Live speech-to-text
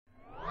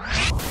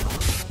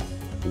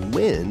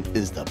When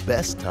is the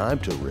best time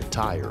to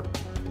retire?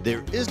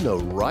 There is no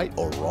right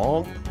or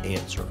wrong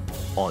answer.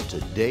 On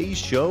today's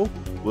show,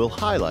 we'll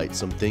highlight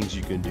some things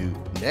you can do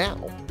now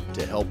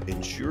to help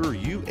ensure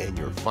you and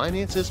your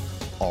finances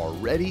are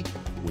ready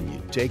when you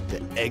take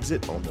the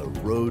exit on the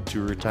road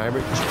to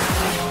retirement.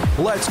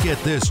 Let's get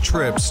this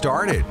trip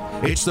started.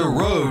 It's the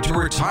Road to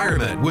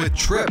Retirement with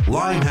Tripp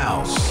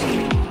Limehouse.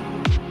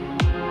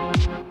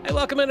 Hey,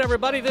 welcome in,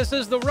 everybody. This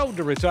is the Road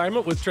to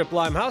Retirement with Tripp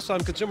Limehouse.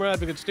 I'm consumer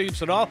advocate Steve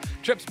Siddall.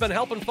 Tripp's been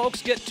helping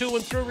folks get to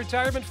and through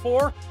retirement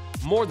for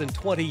more than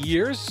 20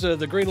 years.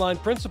 The Green Line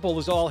Principle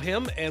is all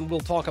him, and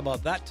we'll talk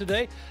about that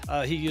today.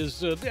 He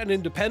is an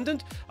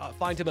independent.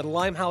 Find him at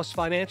Limehouse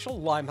Financial,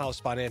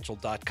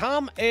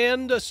 limehousefinancial.com,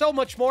 and so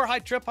much more. Hi,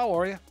 Tripp. How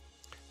are you?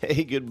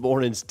 Hey, good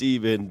morning,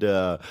 Steve, and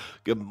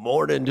good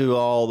morning to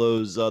all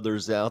those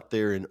others out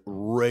there in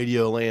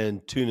Radio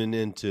Land tuning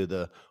into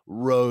the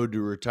Road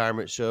to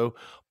Retirement show.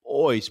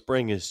 Boy,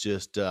 spring is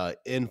just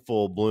in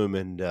full bloom,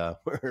 and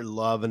we're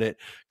loving it.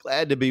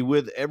 Glad to be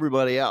with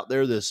everybody out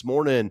there this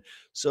morning.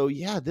 So,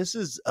 yeah, this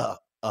is a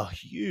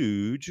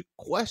huge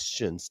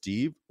question,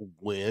 Steve,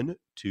 when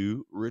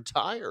to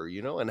retire,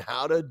 and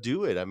how to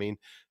do it. I mean,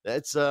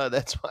 that's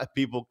why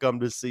people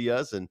come to see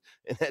us, and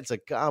that's a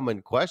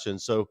common question.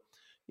 So,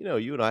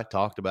 you and I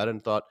talked about it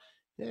and thought,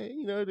 hey,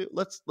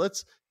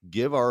 let's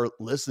give our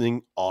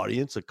listening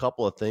audience a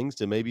couple of things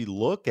to maybe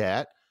look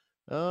at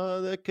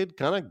that could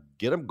kind of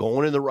get them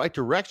going in the right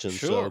direction.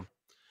 Sure.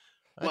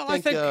 So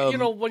I think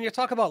when you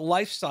talk about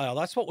lifestyle,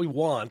 that's what we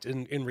want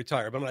in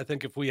retirement. I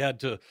think if we had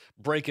to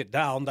break it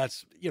down,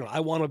 that's, I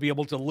want to be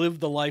able to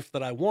live the life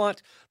that I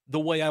want the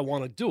way I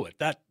want to do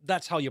it.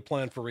 That's how you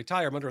plan for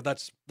retirement, or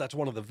that's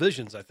one of the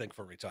visions, I think,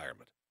 for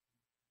retirement.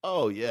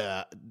 Oh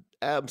yeah,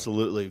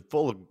 absolutely.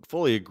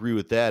 Fully agree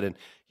with that. And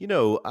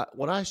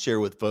what I share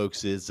with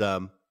folks is,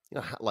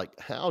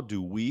 how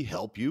do we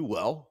help you?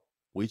 Well,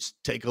 we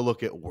take a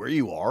look at where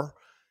you are.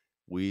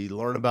 We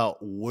learn about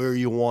where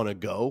you want to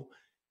go,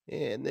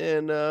 and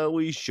then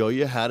we show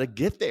you how to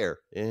get there.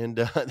 And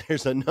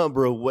there's a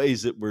number of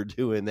ways that we're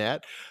doing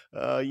that.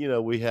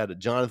 We had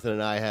Jonathan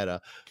and I had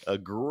a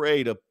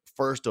great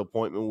first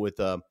appointment with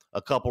a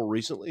couple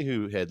recently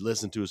who had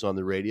listened to us on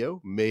the radio,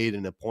 made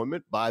an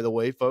appointment. By the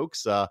way,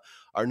 folks, our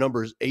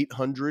number is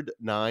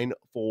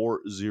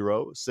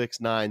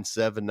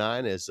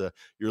 800-940-6979. As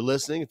you're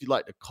listening, if you'd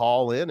like to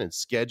call in and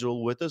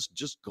schedule with us,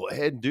 just go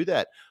ahead and do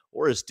that.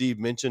 Or as Steve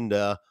mentioned,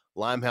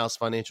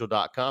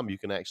 limehousefinancial.com, you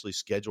can actually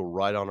schedule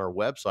right on our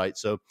website.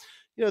 So,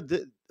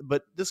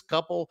 but this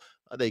couple,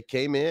 they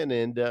came in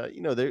and,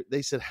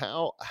 they said,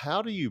 how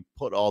do you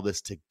put all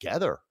this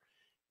together?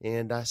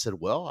 And I said,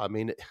 well, I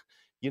mean,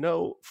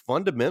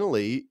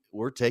 fundamentally,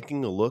 we're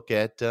taking a look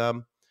at,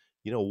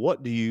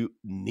 what do you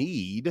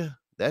need?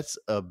 That's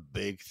a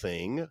big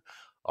thing.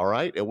 All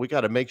right. And we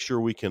got to make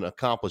sure we can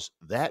accomplish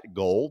that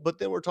goal. But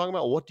then we're talking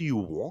about, what do you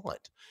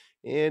want?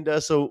 And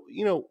so,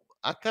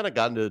 I kind of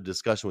got into a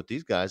discussion with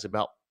these guys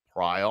about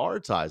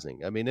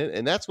prioritizing. I mean,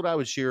 and that's what I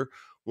would share.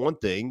 One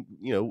thing,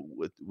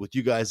 with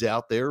you guys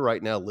out there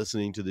right now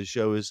listening to the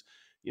show is,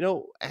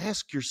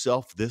 ask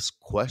yourself this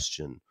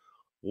question.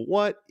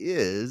 What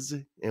is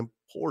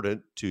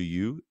important to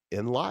you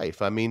in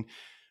life? I mean,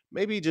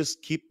 maybe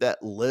just keep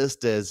that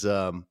list as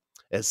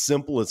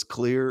simple as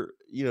clear,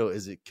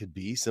 as it could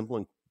be, simple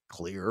and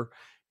clear.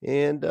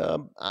 And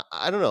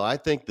I don't know. I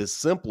think the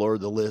simpler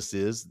the list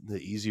is, the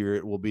easier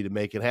it will be to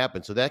make it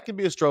happen. So that can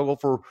be a struggle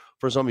for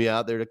some of you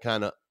out there to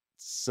kind of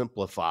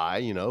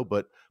simplify,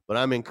 but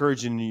I'm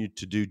encouraging you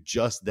to do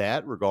just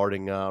that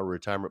regarding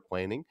retirement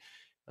planning.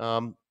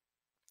 I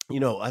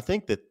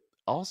think that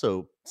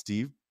also,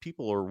 Steve,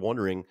 people are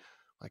wondering,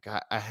 like,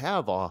 I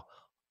have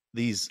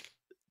these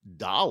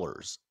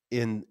dollars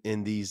in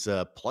these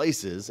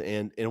places,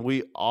 and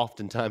we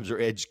oftentimes are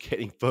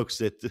educating folks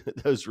that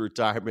those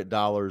retirement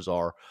dollars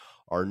are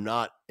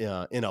not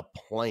in a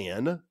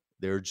plan.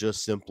 They're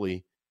just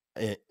simply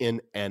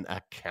in an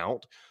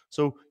account.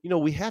 So,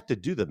 we have to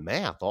do the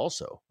math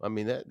also. I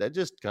mean, that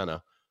just kind of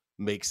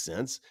makes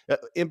sense.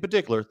 In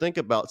particular, think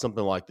about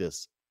something like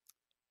this.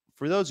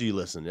 For those of you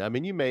listening, I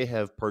mean, you may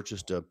have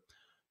purchased a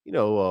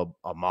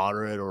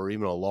moderate or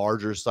even a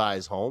larger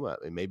size home. I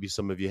mean, maybe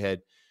some of you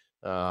had,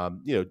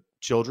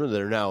 children that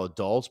are now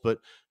adults, but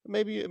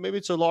maybe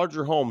it's a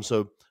larger home.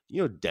 So,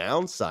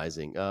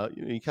 downsizing,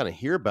 you kind of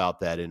hear about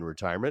that in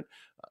retirement.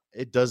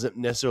 It doesn't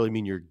necessarily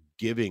mean you're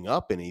giving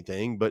up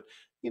anything, but,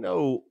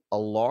 a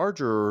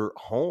larger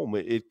home,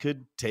 it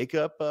could take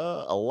up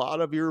a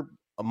lot of your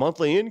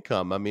monthly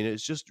income. I mean,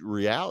 it's just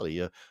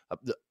reality.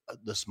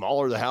 The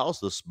smaller the house,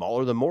 the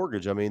smaller the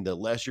mortgage. I mean, the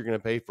less you're going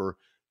to pay for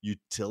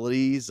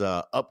utilities,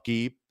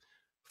 upkeep,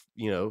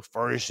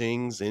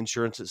 furnishings,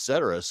 insurance,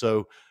 etc.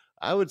 So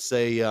I would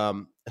say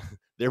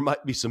there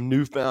might be some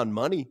newfound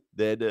money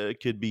that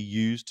could be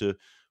used to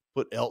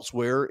put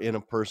elsewhere in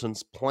a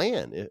person's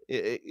plan.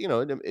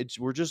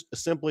 We're just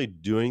simply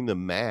doing the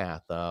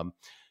math.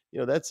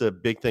 that's a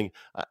big thing.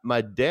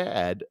 My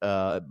dad,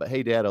 but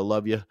hey, Dad, I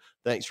love you.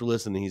 Thanks for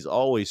listening. He's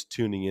always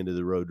tuning into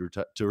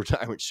the to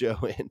Retirement show.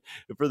 And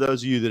for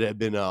those of you that have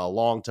been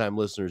longtime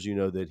listeners, you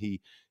know that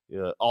he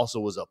also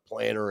was a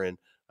planner, and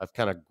I've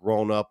kind of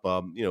grown up,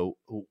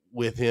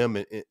 with him,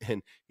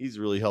 and he's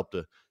really helped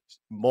to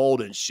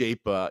mold and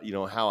shape,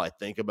 how I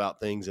think about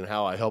things and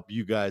how I help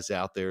you guys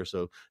out there.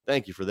 So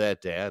thank you for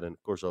that, Dad. And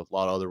of course, a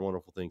lot of other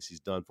wonderful things he's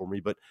done for me.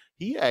 But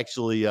he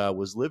actually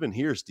was living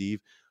here, Steve,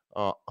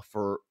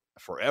 for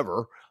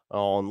forever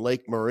on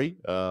Lake Murray.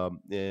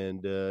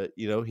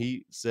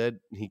 He said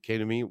he came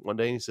to me one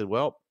day and he said,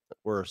 "Well,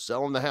 we're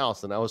selling the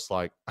house." And I was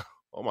like,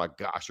 "Oh my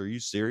gosh, are you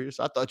serious?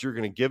 I thought you were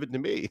going to give it to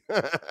me."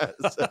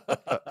 So,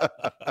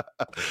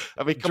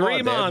 I mean, come on,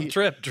 Dream Dad. on,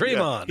 Tripp. Dream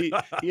Yeah, on.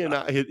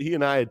 he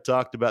and I had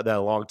talked about that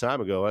a long time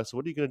ago. I said,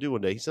 "What are you going to do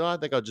one day?" He said, "Oh, I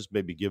think I'll just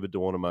maybe give it to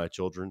one of my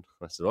children."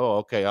 I said, "Oh,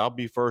 okay, I'll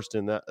be first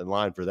in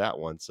line for that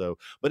one." So,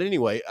 but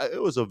anyway,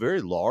 it was a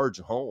very large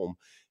home,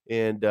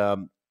 and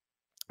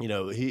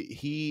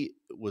he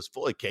was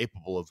fully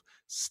capable of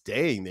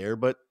staying there,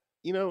 but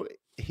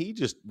he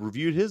just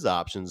reviewed his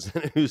options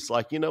and he was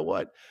like, "You know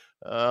what?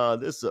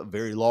 This is a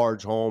very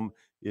large home,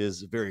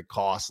 is very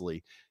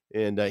costly."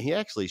 And he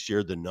actually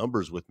shared the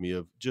numbers with me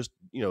of just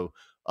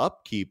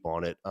upkeep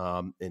on it,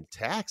 and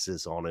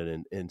taxes on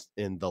it,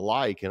 and the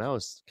like. And I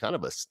was kind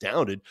of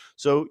astounded.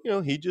 So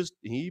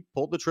he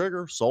pulled the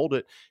trigger, sold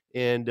it,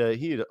 and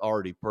he had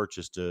already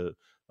purchased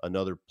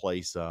another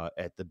place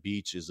at the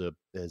beach as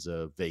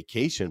a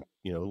vacation,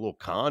 a little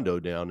condo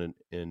down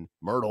in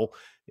Myrtle.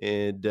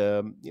 And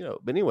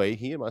but anyway,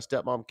 he and my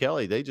stepmom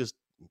Kelly, they just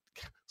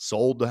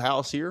sold the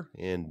house here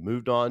and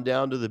moved on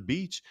down to the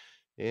beach.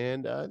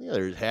 And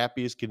they're as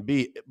happy as can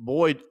be.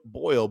 Boy,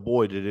 oh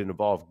boy, did it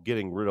involve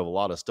getting rid of a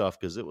lot of stuff,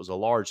 because it was a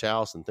large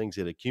house and things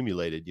had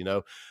accumulated.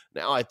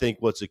 Now I think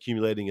what's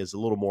accumulating is a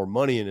little more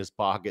money in his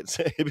pockets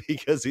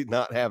because he's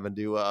not having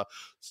to,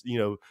 you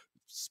know,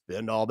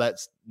 spend all that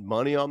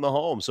money on the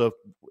home. So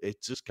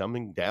it's just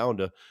coming down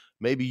to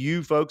maybe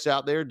you folks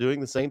out there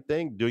doing the same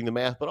thing, doing the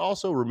math, but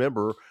also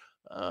remember,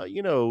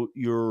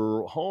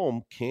 your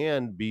home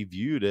can be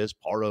viewed as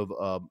part of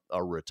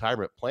a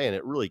retirement plan.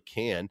 It really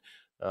can,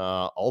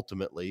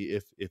 ultimately,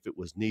 if it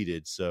was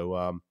needed.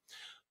 So,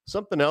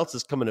 something else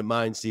that's coming to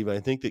mind, Steve, I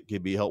think that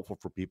could be helpful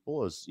for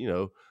people is,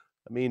 I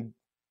mean,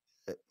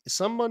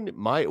 someone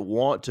might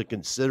want to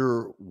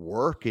consider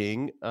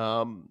working,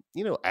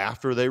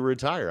 after they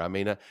retire. I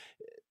mean,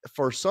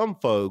 for some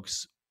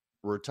folks,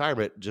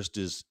 retirement just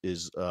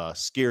is a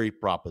scary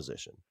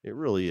proposition. It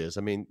really is.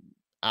 I mean,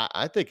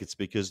 I think it's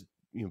because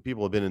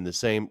people have been in the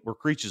same. We're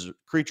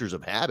creatures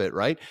of habit,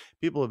 right?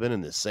 People have been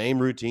in the same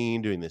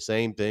routine, doing the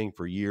same thing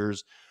for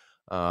years.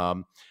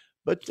 Um,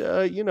 but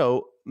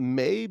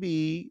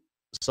maybe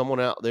someone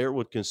out there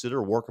would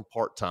consider working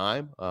part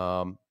time,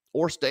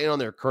 or staying on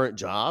their current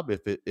job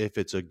if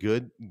it's a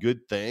good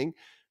thing.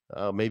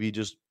 Maybe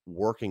just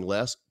working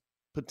less.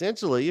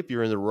 Potentially, if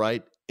you're in the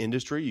right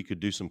industry, you could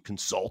do some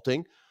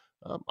consulting.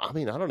 I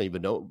mean, I don't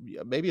even know,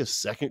 maybe a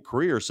second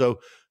career. So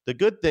the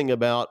good thing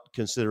about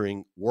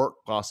considering work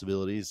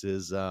possibilities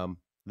is,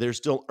 there's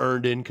still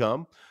earned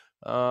income,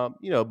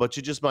 but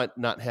you just might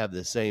not have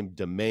the same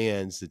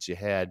demands that you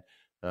had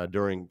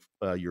during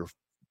your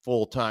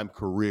full time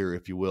career,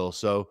 if you will.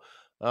 So,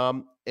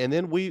 and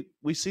then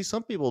we see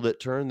some people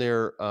that turn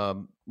their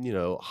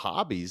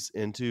hobbies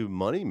into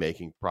money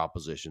making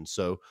propositions.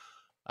 So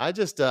I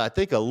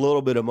think a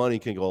little bit of money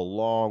can go a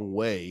long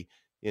way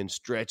in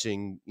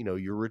stretching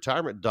your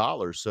retirement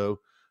dollars. So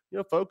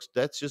folks,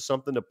 that's just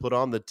something to put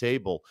on the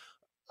table.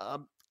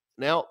 Um,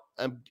 Now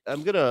I'm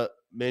gonna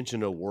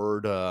mention a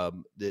word,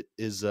 that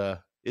is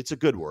it's a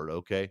good word.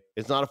 Okay,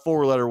 it's not a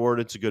four-letter word.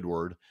 It's a good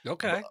word. Bu-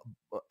 Okay.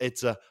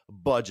 It's a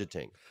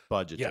budgeting.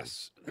 Budgeting.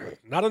 Yes.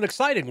 Not an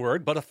exciting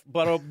word, but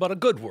a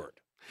good word.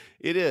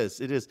 It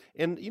is. It is.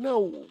 And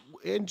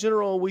in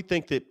general, we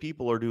think that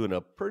people are doing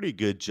a pretty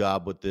good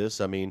job with this.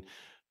 I mean,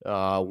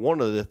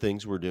 one of the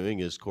things we're doing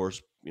is, of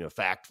course,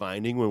 fact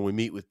finding when we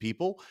meet with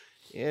people,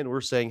 and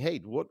we're saying, "Hey,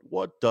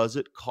 what does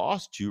it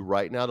cost you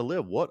right now to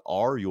live? What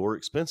are your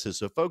expenses?"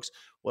 So, folks,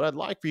 what I'd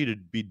like for you to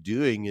be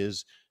doing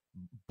is,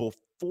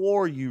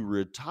 before you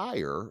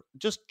retire,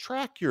 just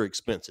track your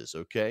expenses.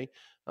 Okay,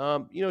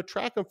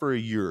 track them for a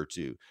year or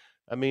two.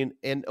 I mean,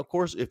 and of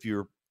course, if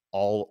you're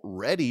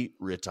already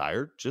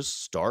retired,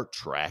 just start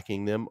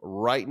tracking them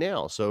right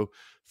now. So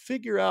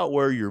figure out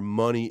where your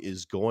money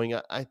is going.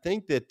 I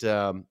think that,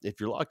 if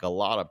you're like a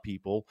lot of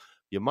people,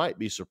 you might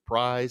be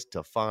surprised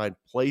to find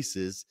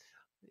places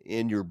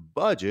in your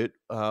budget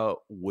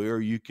where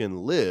you can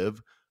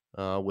live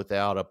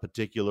without a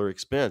particular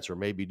expense, or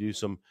maybe do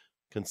some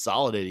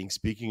consolidating.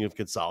 Speaking of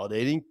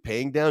consolidating,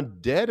 paying down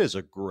debt is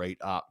a great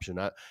option.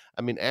 I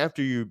mean,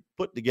 after you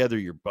put together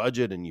your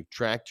budget and you've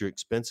tracked your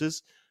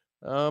expenses,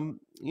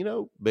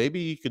 maybe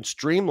you can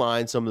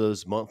streamline some of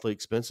those monthly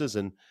expenses,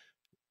 and,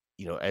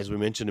 as we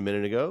mentioned a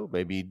minute ago,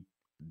 maybe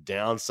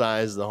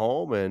downsize the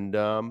home, and,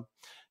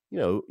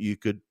 you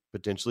could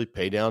potentially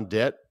pay down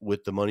debt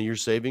with the money you're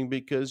saving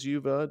because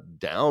you've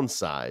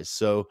downsized.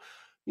 So,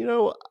 you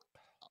know,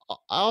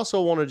 I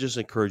also want to just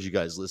encourage you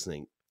guys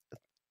listening,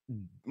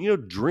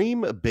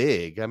 dream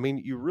big. I mean,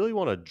 you really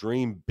want to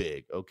dream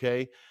big,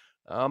 okay?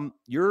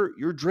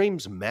 Your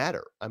dreams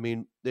matter. I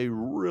mean, they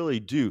really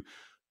do.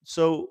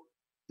 So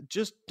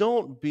just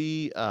don't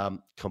be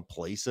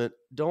complacent.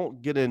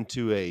 Don't get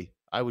into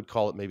I would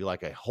call it maybe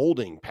like a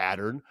holding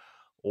pattern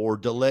or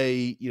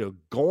delay,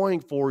 going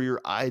for your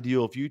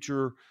ideal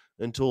future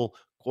until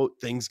quote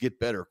things get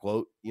better,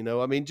 quote.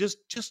 I mean, just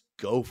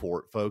go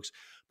for it, folks.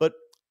 But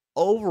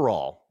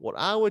overall, what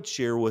I would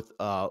share with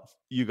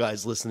you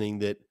guys listening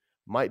that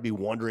might be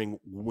wondering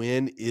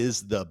when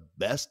is the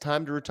best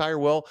time to retire.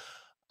 Well,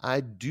 I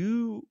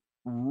do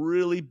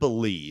really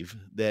believe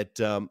that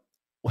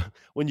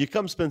when you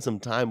come spend some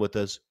time with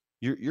us,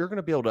 you're going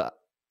to be able to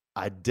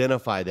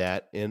identify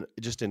that in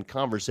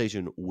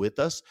conversation with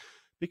us,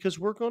 because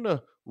we're going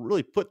to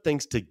really put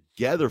things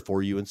together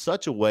for you in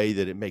such a way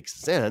that it makes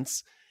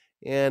sense.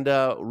 And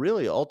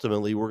really,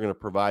 ultimately, we're going to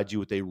provide you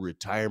with a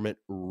retirement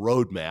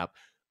roadmap,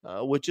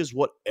 which is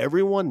what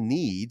everyone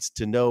needs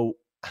to know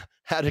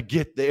how to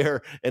get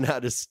there and how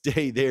to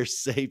stay there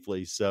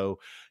safely. So,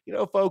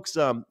 folks,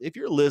 if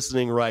you're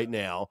listening right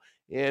now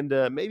and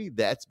maybe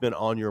that's been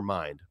on your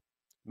mind,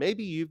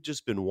 maybe you've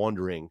just been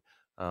wondering,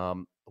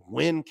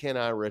 when can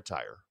I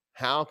retire?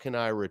 How can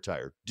I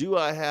retire? Do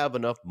I have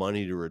enough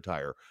money to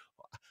retire?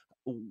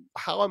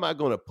 How am I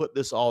going to put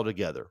this all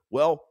together?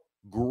 Well,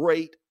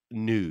 great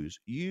news.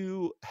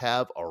 You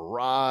have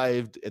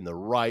arrived in the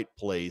right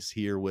place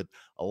here with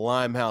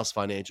Limehouse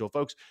Financial.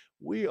 Folks,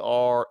 we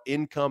are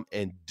income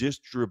and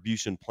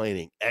distribution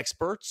planning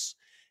experts,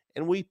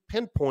 and we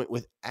pinpoint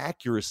with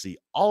accuracy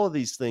all of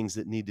these things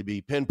that need to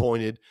be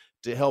pinpointed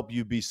to help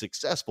you be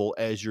successful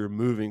as you're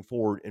moving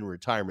forward in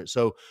retirement.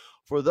 So,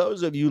 for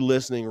those of you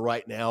listening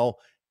right now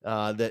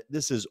that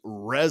this is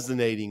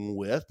resonating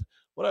with,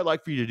 what I'd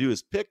like for you to do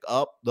is pick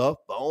up the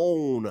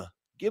phone.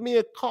 Give me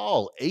a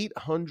call,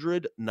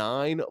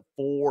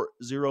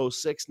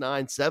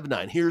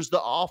 800-940-6979. Here's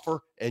the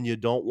offer, and you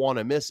don't want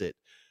to miss it.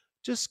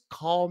 Just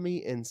call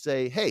me and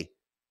say, hey,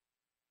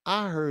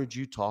 I heard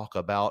you talk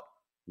about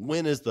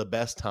when is the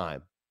best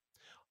time.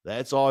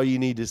 That's all you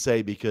need to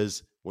say,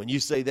 because when you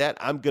say that,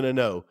 I'm going to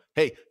know,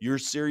 hey, you're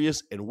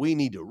serious, and we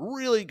need to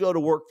really go to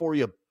work for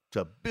you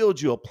to build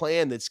you a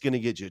plan that's going to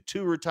get you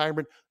to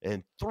retirement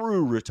and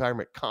through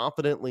retirement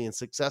confidently and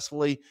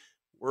successfully.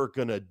 We're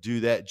going to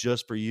do that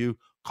just for you.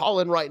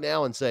 Call in right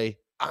now and say,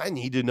 I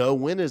need to know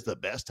when is the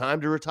best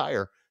time to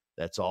retire.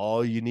 That's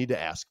all you need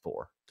to ask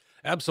for.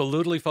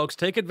 Absolutely, folks.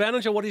 Take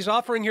advantage of what he's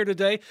offering here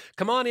today.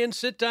 Come on in,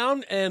 sit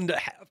down, and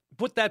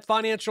put that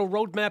financial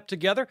roadmap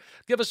together.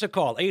 Give us a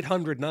call,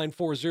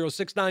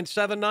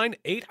 800-940-6979,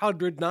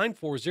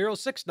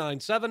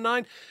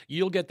 800-940-6979.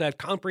 You'll get that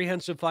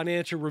comprehensive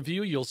financial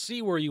review. You'll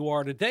see where you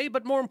are today,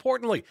 but more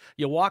importantly,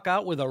 you'll walk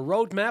out with a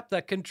roadmap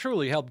that can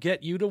truly help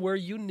get you to where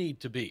you need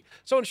to be.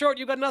 So in short,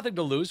 you've got nothing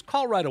to lose.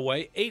 Call right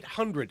away,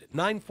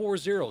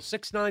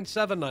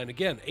 800-940-6979.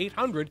 Again,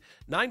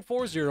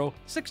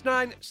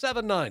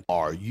 800-940-6979.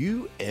 Are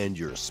you and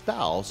your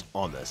spouse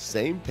on the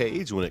same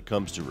page when it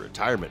comes to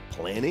retirement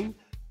planning?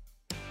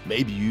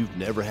 Maybe you've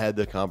never had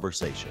the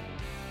conversation.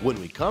 When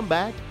we come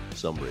back,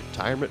 some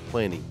retirement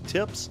planning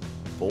tips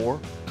for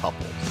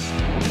couples.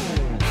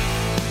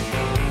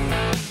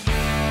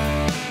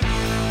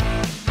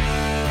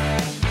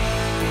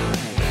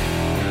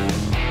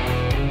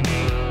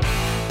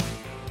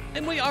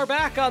 And we are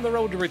back on the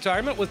road to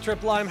retirement with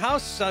Tripp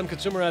Limehouse. I'm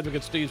consumer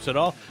advocate Steve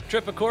Siddall.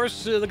 Tripp, of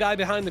course, the guy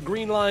behind the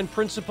Green Line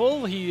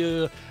Principle.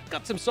 He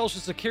got some Social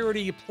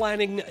Security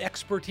planning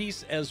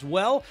expertise as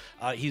well.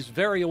 He's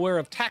very aware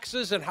of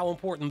taxes and how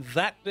important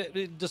that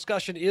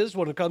discussion is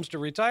when it comes to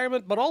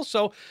retirement. But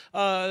also,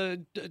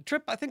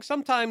 Tripp, I think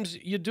sometimes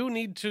you do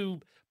need to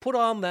put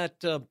on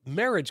that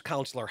marriage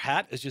counselor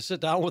hat as you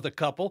sit down with a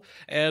couple,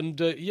 and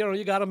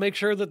you got to make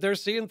sure that they're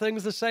seeing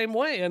things the same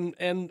way.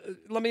 And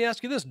let me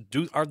ask you this: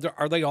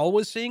 are they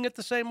always seeing it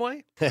the same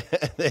way?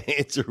 The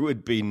answer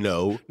would be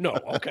no. No.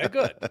 Okay.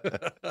 Good.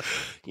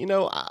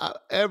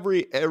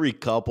 Every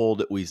couple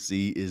that we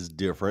see is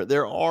different.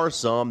 There are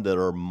some that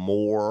are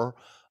more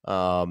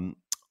on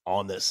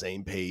the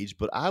same page,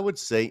 but I would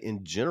say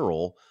in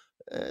general,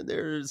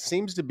 there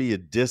seems to be a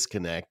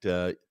disconnect,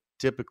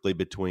 typically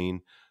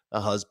between a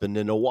husband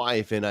and a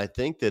wife. And I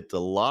think that a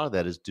lot of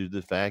that is due to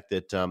the fact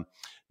that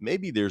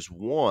maybe there's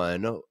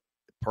one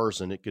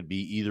person, it could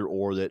be either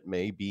or, that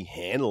may be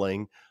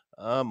handling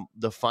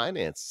the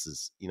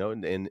finances,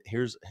 and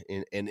here's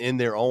in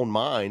their own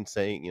mind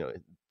saying,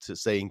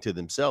 saying to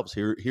themselves,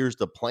 here's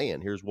the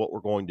plan, here's what we're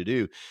going to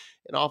do.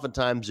 And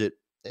oftentimes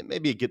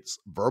maybe it gets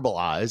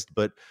verbalized,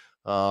 but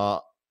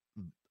not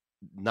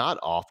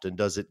often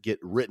does it get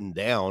written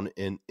down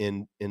in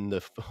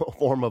the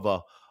form of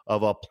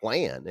a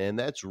plan. And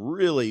that's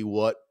really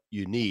what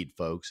you need,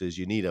 folks, is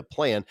you need a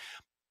plan.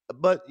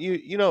 But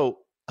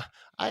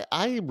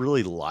I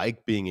really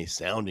like being a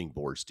sounding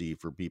board, Steve,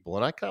 for people.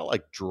 And I kind of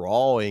like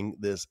drawing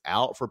this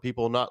out for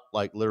people, not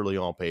like literally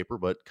on paper,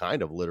 but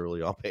kind of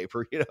literally on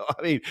paper.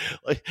 I mean,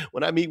 like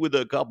when I meet with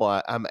a couple,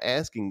 I'm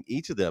asking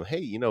each of them,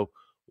 hey,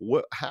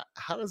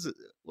 how does it,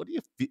 what do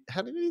you,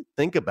 how do you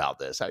think about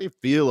this? How do you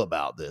feel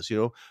about this?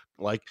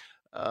 Like,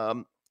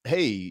 um,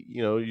 hey,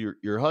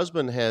 your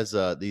husband has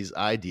these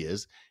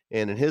ideas,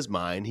 and in his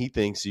mind, he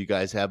thinks you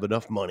guys have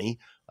enough money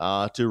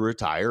to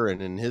retire.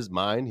 And in his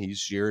mind, he's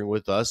sharing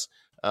with us,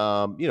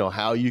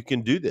 how you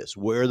can do this,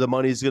 where the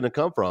money's going to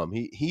come from.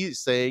 He's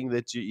saying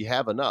that you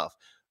have enough.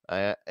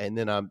 And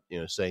then I'm,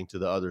 saying to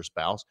the other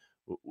spouse,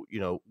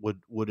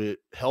 would it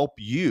help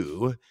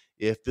you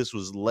if this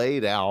was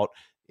laid out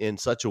in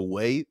such a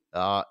way,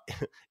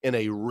 in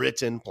a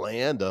written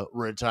plan, the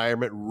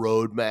retirement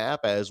roadmap,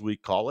 as we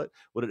call it?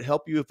 Would it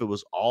help you if it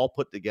was all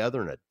put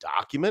together in a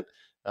document,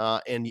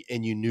 and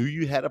you knew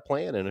you had a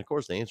plan? And of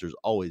course, the answer is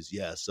always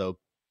yes. So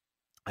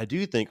I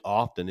do think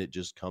often it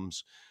just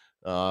comes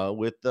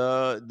with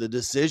the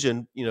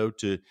decision,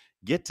 to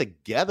get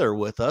together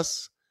with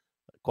us,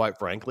 quite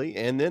frankly,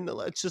 and then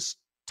let's just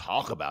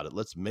talk about it.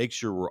 Let's make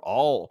sure we're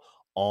all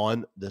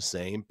on the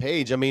same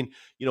page. I mean,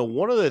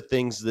 one of the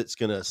things that's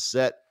going to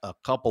set a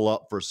couple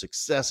up for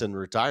success in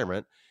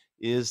retirement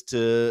is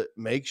to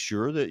make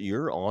sure that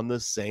you're on the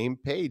same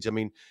page. I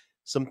mean,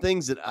 some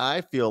things that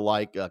I feel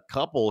like a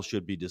couple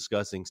should be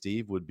discussing,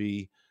 Steve, would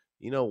be,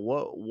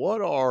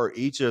 what are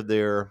each of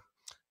their,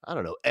 I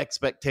don't know,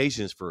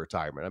 expectations for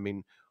retirement? I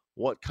mean,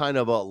 what kind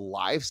of a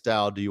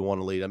lifestyle do you want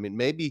to lead? I mean,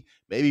 maybe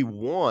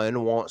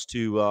one wants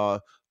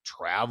to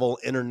travel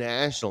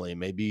internationally.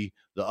 Maybe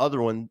the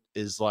other one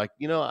is like,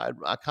 I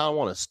kind of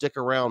want to stick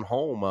around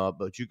home,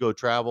 but you go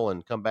travel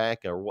and come back.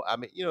 Or I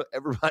mean,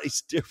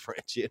 everybody's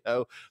different.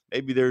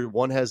 Maybe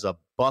one has a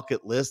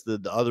bucket list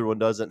that the other one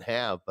doesn't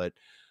have. But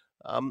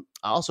I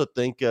also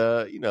think,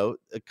 a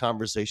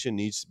conversation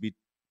needs to be,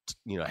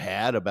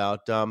 had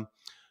about,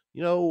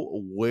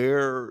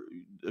 where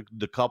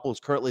the couple is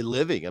currently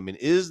living. I mean,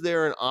 is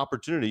there an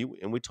opportunity?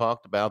 And we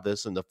talked about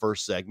this in the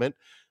first segment.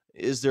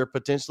 Is there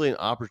potentially an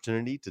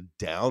opportunity to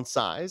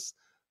downsize,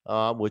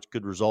 which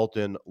could result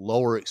in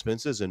lower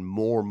expenses and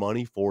more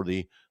money for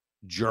the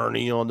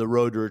journey on the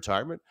road to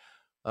retirement?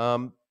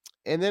 Um,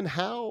 and then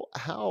how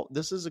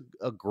this is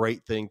a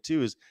great thing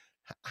too, is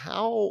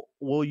how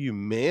will you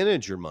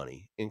manage your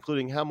money,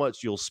 including how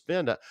much you'll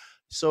spend?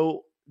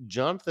 So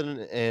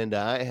Jonathan and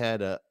I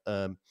had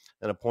an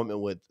appointment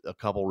with a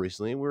couple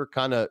recently, and we were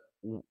kind of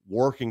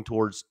working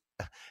towards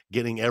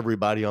getting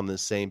everybody on the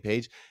same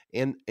page.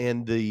 And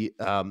the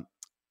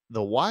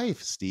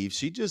wife, Steve,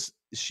 she just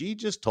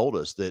told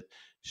us that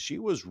she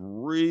was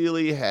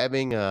really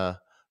having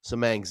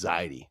some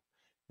anxiety.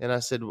 And I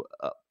said,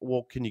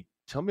 well, can you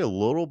tell me a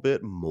little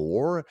bit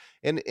more?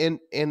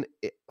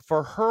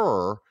 For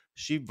her,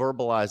 she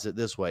verbalized it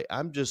this way: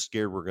 I'm just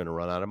scared we're going to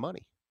run out of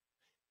money.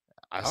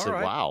 I All said,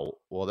 right. wow,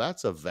 well,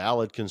 that's a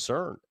valid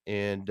concern.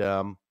 And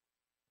then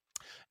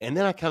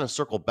I kind of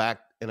circled back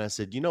and I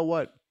said, you know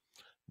what?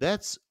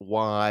 That's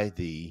why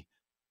the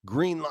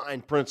green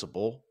line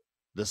principle,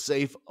 the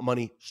safe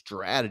money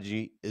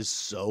strategy, is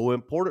so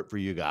important for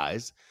you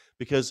guys,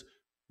 because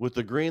with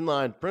the green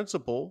line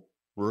principle,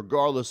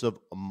 regardless of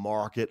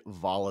market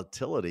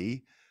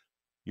volatility,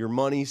 your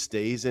money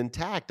stays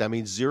intact. I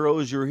mean, zero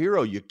is your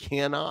hero. You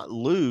cannot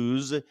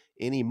lose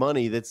any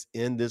money that's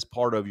in this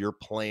part of your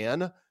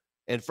plan.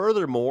 And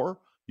furthermore,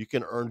 you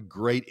can earn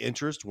great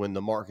interest when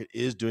the market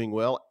is doing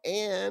well.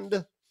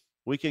 And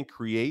we can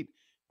create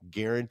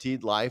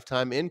guaranteed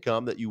lifetime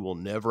income that you will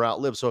never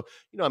outlive. So,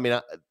 I mean,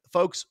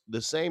 folks,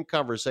 the same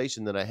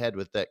conversation that I had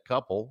with that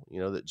couple,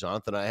 that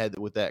Jonathan and I had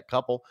with that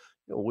couple,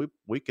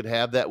 we could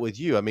have that with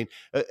you. I mean,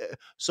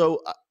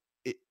 so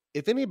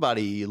if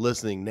anybody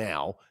listening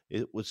now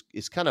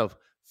is kind of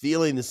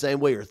feeling the same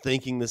way or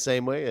thinking the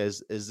same way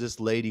as this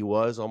lady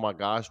was, oh my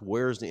gosh,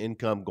 where's the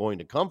income going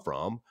to come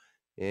from?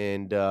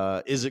 And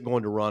is it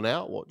going to run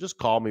out? Well, just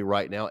call me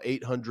right now,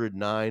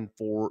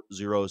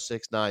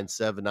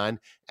 800-940-6979.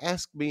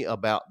 Ask me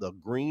about the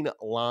green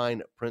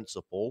line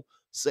principle,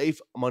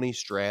 safe money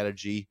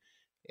strategy,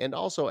 and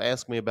also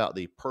ask me about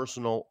the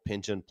personal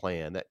pension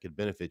plan that could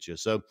benefit you.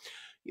 So,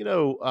 you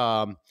know,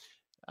 um,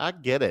 I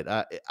get it.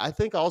 I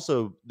think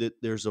also that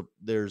there's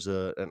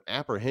an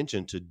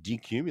apprehension to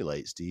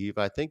decumulate, Steve.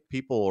 I think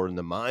people are in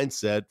the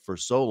mindset for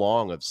so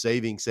long of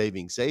saving,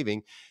 saving,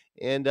 saving,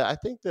 and I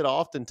think that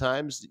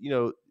oftentimes,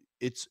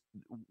 it's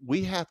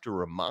we have to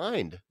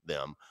remind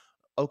them,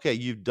 okay,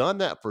 you've done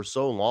that for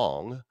so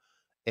long,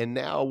 and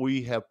now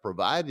we have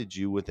provided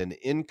you with an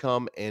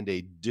income and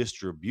a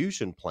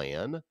distribution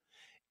plan,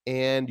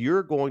 and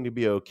you're going to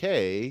be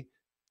okay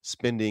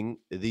spending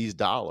these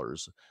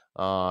dollars,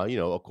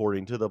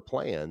 according to the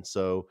plan.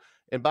 So,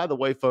 and by the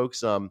way,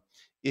 folks,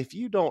 if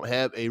you don't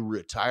have a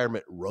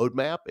retirement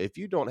roadmap, if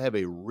you don't have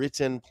a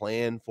written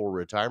plan for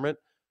retirement,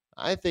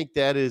 I think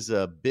that is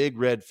a big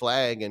red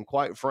flag. And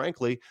quite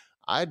frankly,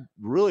 I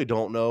really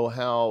don't know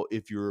how,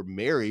 if you're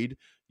married,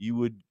 you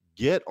would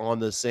get on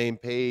the same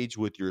page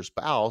with your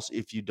spouse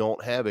if you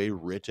don't have a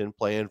written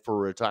plan for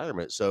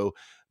retirement. So,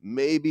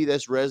 maybe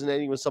that's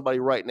resonating with somebody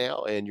right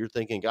now, and you're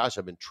thinking, gosh,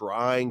 I've been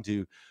trying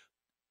to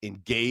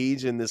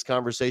engage in this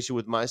conversation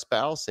with my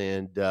spouse,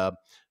 and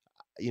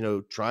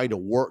trying to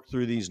work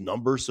through these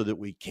numbers so that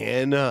we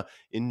can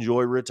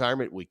enjoy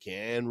retirement, we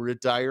can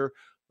retire.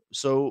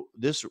 So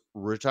this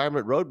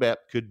retirement roadmap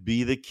could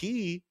be the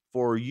key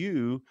for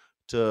you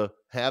to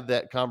have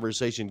that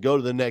conversation go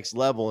to the next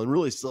level and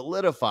really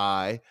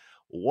solidify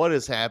what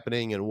is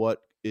happening and what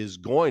is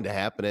going to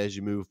happen as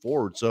you move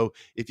forward. So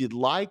if you'd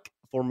like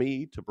for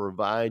me to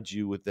provide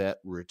you with that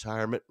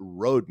retirement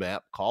roadmap,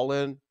 call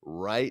in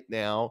right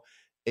now,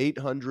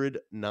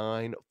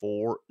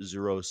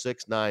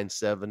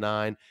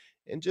 800-940-6979,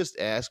 and just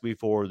ask me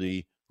for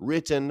the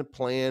written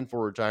plan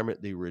for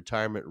retirement, the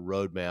retirement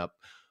roadmap.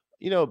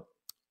 You know,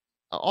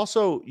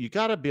 Also, you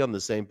got to be on the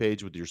same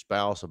page with your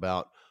spouse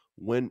about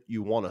when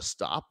you want to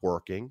stop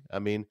working. I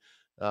mean,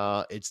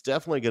 it's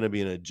definitely going to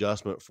be an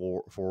adjustment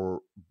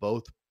for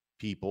both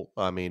people.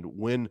 I mean,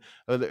 when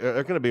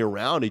they're going to be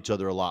around each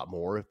other a lot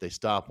more if they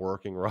stop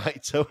working,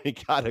 right? So we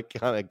got to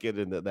kind of get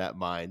into that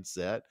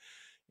mindset.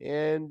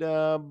 And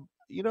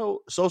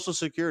Social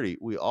Security.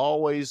 We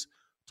always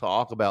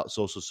talk about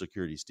Social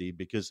Security, Steve,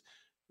 because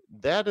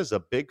that is a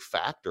big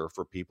factor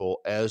for people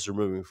as they're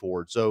moving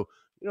forward. So,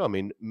 I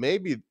mean,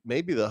 maybe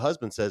the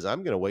husband says,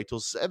 I'm going to wait till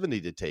 70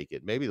 to take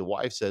it. Maybe the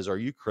wife says, are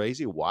you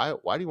crazy? Why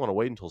do you want to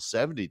wait until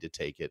 70 to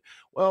take it?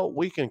 Well,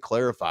 we can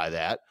clarify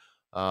that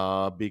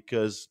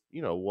because,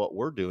 what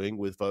we're doing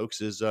with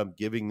folks is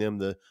giving them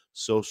the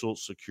Social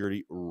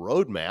Security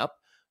roadmap.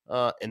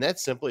 And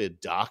that's simply a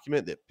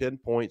document that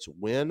pinpoints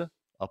when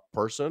a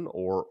person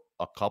or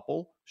a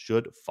couple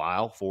should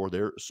file for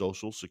their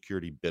Social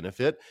Security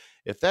benefit.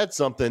 If that's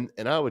something,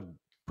 and I would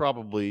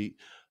probably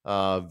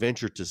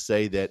venture to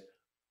say that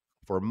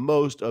for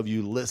most of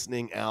you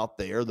listening out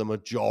there, the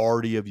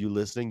majority of you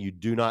listening, you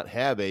do not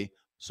have a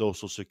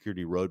Social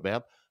Security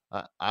roadmap.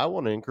 I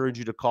want to encourage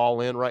you to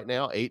call in right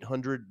now,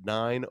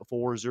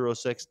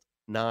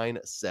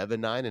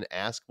 800-940-6979, and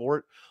ask for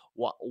it.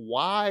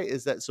 Why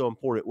is that so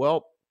important?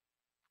 Well,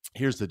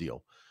 here's the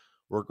deal.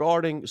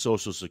 Regarding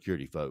Social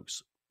Security,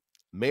 folks,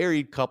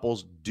 married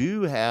couples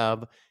do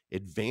have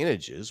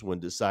advantages when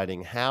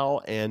deciding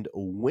how and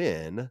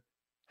when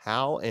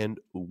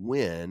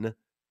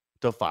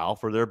to file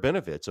for their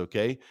benefits,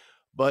 okay?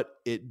 But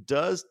it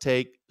does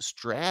take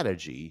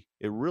strategy.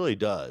 It really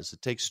does.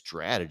 It takes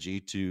strategy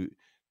to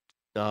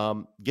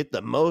get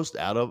the most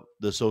out of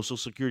the Social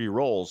Security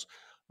rolls.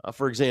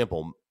 For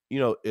example,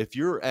 if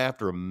you're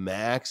after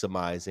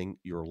maximizing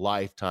your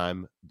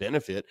lifetime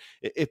benefit,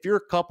 if you're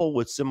a couple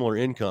with similar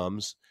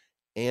incomes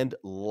and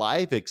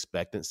life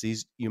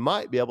expectancies, you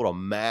might be able to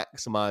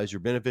maximize your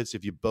benefits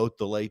if you both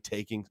delay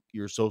taking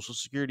your Social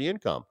Security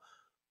income.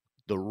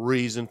 The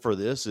reason for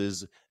this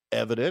is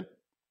evident.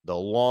 The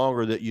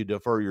longer that you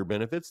defer your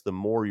benefits, the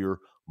more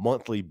your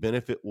monthly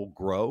benefit will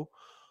grow.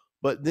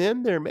 But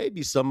then there may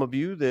be some of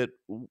you that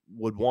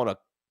would want to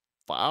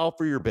file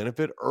for your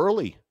benefit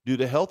early due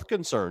to health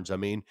concerns. I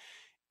mean,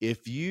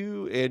 if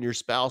you and your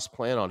spouse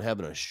plan on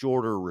having a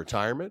shorter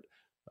retirement,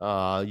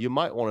 you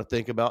might want to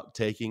think about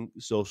taking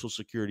Social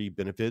Security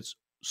benefits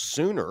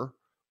sooner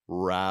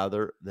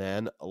rather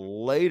than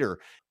later.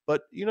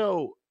 But,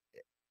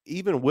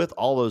 even with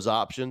all those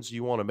options,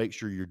 you want to make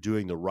sure you're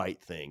doing the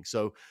right thing.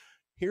 So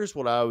here's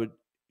what I would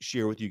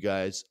share with you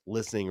guys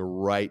listening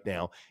right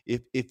now.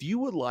 If you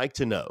would like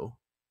to know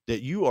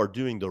that you are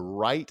doing the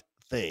right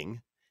thing,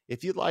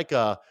 if you'd like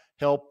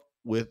help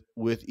with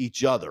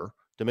each other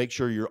to make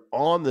sure you're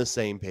on the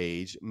same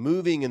page,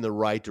 moving in the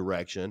right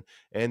direction,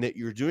 and that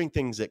you're doing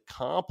things that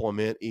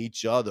complement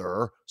each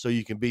other so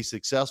you can be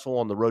successful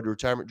on the road to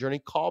retirement journey,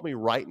 call me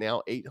right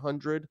now,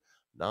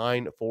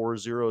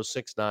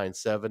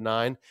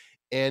 800-940-6979,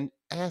 and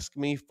ask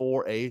me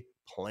for a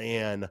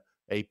plan,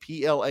 a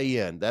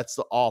PLAN. That's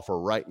the offer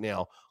right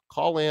now.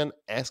 Call in,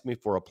 ask me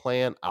for a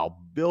plan.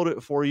 I'll build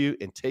it for you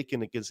and take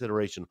into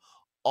consideration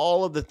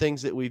all of the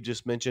things that we've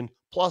just mentioned,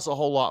 plus a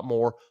whole lot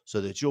more, so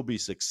that you'll be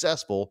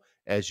successful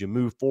as you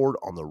move forward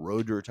on the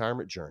road to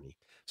retirement journey.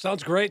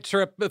 Sounds great,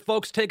 Tripp.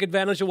 Folks, take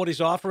advantage of what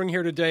he's offering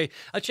here today.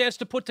 A chance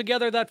to put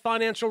together that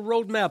financial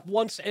roadmap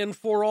once and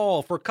for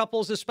all. For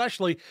couples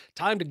especially,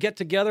 time to get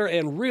together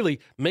and really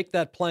make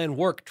that plan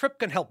work. Tripp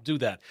can help do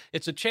that.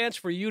 It's a chance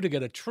for you to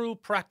get a true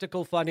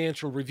practical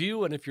financial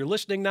review. And if you're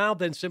listening now,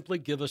 then simply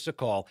give us a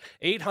call.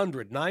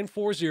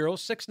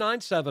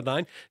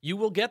 800-940-6979. You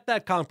will get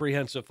that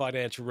comprehensive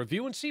financial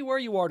review and see where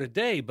you are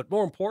today. But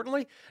more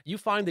importantly, you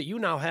find that you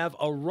now have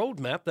a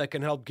roadmap that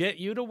can help get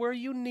you to where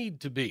you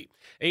need to be.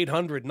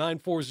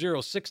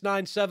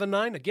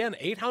 800-940-6979. Again,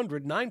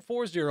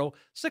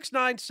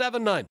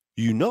 800-940-6979.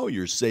 You know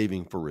you're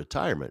saving for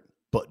retirement,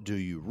 but do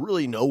you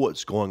really know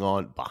what's going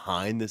on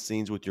behind the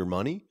scenes with your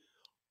money?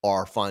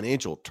 Are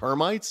financial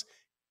termites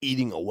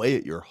eating away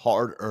at your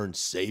hard-earned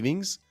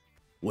savings?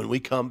 When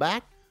we come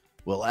back,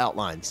 we'll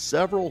outline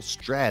several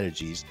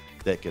strategies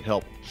that could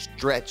help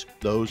stretch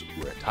those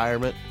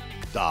retirement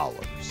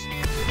dollars.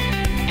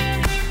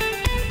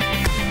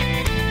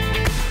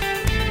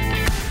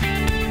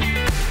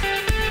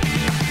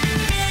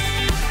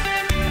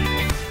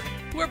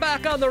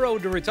 Back on the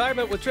road to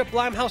retirement with Tripp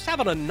Limehouse.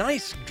 Having a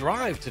nice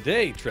drive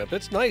today, Tripp.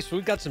 It's nice.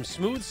 We've got some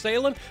smooth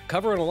sailing,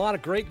 covering a lot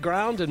of great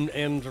ground,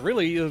 and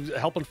really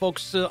helping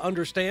folks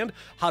understand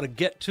how to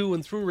get to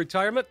and through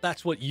retirement.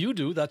 That's what you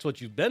do. That's what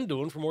you've been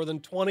doing for more than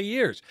 20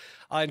 years.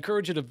 I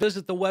encourage you to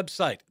visit the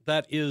website.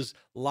 That is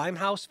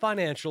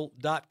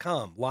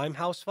limehousefinancial.com.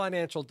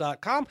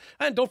 limehousefinancial.com.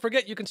 And don't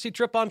forget, you can see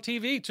Tripp on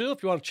TV, too,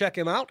 if you want to check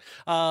him out.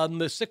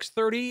 The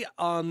 6:30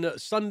 on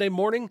Sunday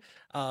morning.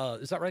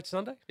 Is that right,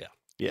 Sunday? Yeah.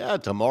 Yeah,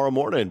 tomorrow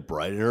morning,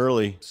 bright and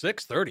early.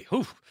 6:30.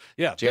 Whew.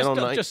 Yeah. Channel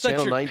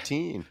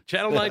 19.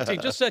 Channel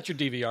 19. Just set your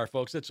DVR,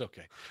 folks. It's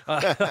okay.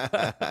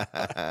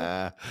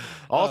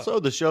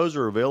 Also, the shows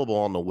are available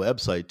on the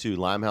website, too,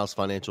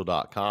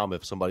 limehousefinancial.com.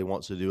 If somebody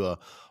wants to do a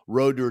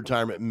road to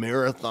retirement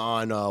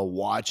marathon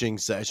watching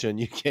session,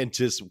 you can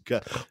just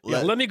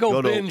let me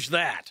go binge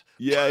that.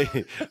 Yeah,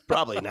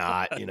 probably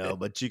not,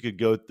 but you could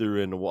go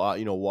through and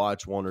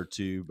watch one or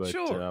two. But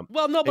sure.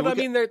 Well, no, but I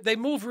mean, they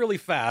move really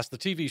fast. The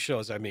TV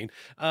shows, I mean,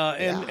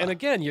 and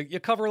again, you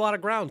cover a lot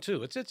of ground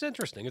too. It's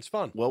interesting. It's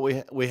fun. Well,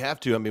 we have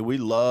to. I mean, we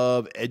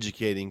love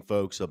educating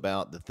folks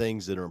about the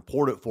things that are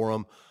important for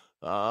them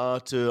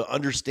to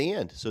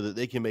understand, so that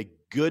they can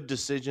make good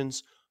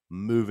decisions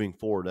moving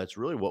forward. That's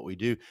really what we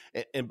do.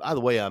 And by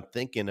the way, I'm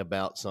thinking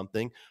about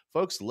something,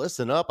 folks.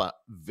 Listen up. I'm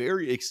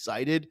very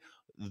excited.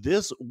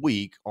 This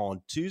week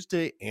on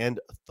Tuesday and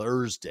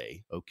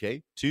Thursday,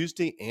 okay?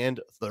 Tuesday and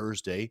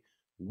Thursday,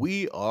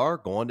 we are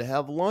going to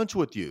have lunch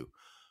with you.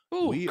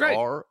 Ooh, great.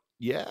 We're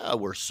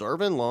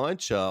serving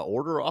lunch.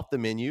 Order off the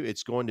menu.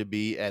 It's going to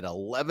be at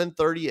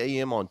 11:30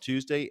 a.m. on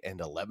Tuesday and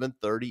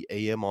 11:30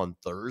 a.m. on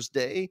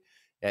Thursday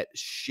at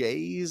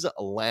Shays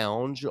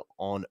Lounge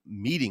on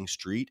Meeting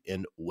Street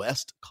in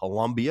West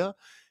Columbia.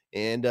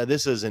 And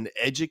this is an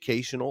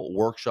educational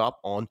workshop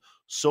on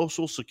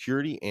Social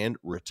Security and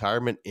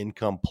retirement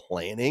income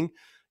planning.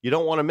 You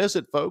don't want to miss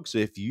it, folks.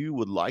 If you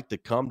would like to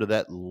come to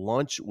that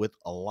lunch with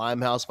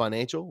Limehouse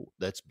Financial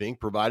that's being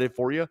provided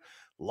for you,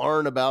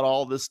 learn about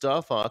all this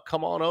stuff,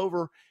 come on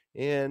over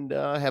and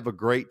have a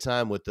great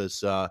time with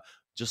us.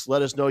 Just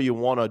let us know you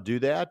want to do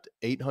that.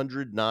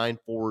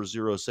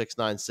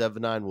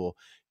 800-940-6979 will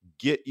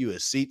get you a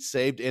seat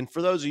saved. And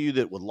for those of you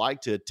that would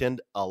like to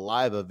attend a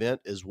live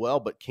event as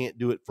well, but can't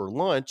do it for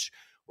lunch,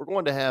 we're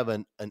going to have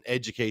an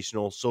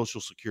educational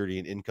Social Security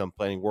and income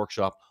planning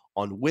workshop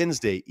on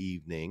Wednesday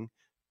evening,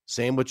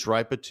 sandwiched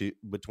right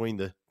between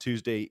the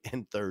Tuesday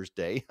and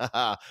Thursday.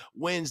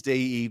 Wednesday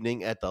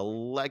evening at the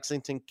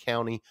Lexington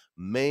County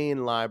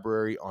Main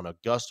Library on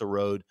Augusta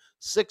Road.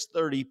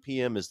 6:30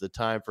 p.m. is the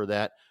time for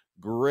that.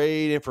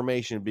 Great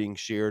information being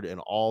shared in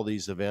all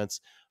these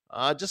events.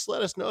 Just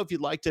let us know if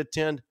you'd like to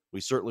attend. We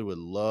certainly would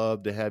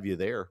love to have you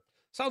there.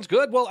 Sounds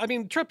good. Well, I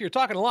mean, Tripp, you're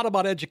talking a lot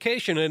about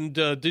education, and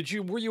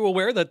were you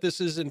aware that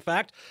this is, in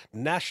fact,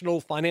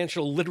 National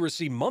Financial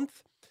Literacy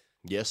Month?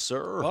 Yes,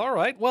 sir. All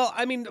right. Well,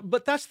 I mean,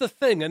 but that's the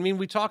thing. I mean,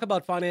 we talk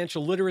about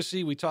financial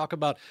literacy, we talk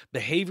about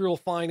behavioral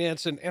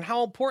finance and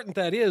how important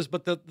that is.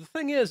 But the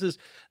thing is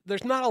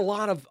there's not a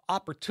lot of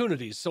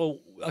opportunities.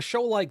 So a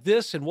show like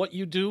this and what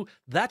you do,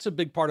 that's a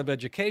big part of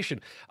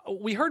education.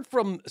 We heard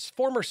from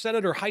former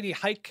Senator Heidi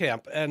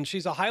Heitkamp, and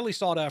she's a highly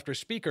sought after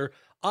speaker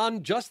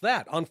on just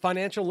that, on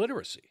financial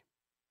literacy.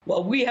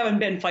 Well, we haven't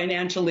been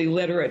financially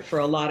literate for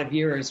a lot of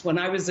years. When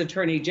I was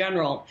Attorney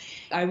General,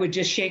 I would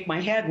just shake my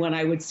head when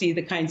I would see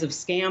the kinds of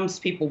scams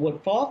people would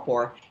fall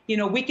for.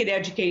 We could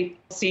educate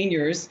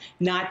seniors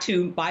not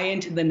to buy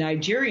into the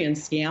Nigerian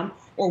scam,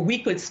 or we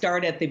could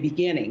start at the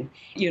beginning.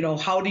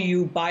 How do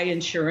you buy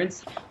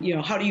insurance?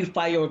 How do you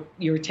file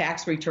your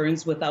tax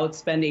returns without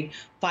spending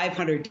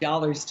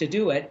 $500 to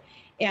do it?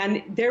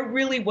 And there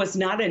really was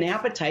not an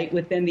appetite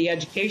within the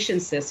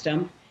education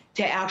system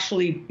to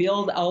actually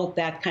build out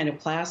that kind of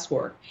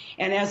classwork.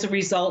 And as a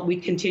result, we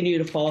continue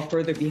to fall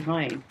further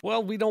behind.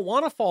 Well, we don't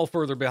want to fall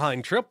further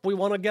behind, Tripp. We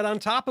want to get on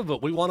top of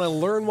it. We want to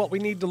learn what we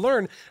need to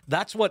learn.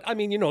 That's what,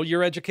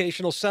 your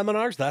educational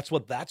seminars, that's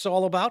what that's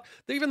all about.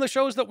 Even the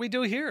shows that we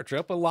do here,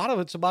 Tripp, a lot of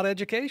it's about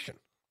education.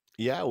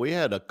 Yeah, we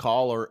had a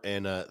caller,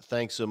 and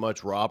thanks so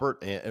much,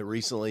 Robert. And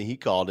recently he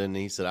called in and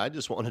he said, I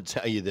just want to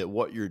tell you that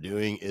what you're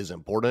doing is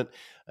important.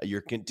 You're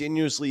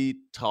continuously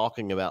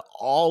talking about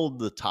all of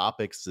the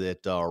topics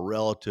that are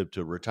relative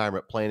to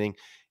retirement planning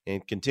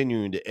and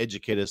continuing to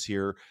educate us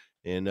here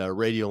in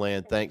Radio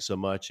Land. Thanks so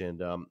much.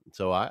 And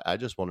so I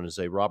just wanted to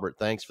say, Robert,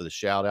 thanks for the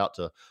shout out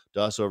to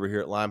us over here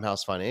at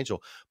Limehouse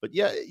Financial. But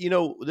yeah,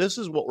 this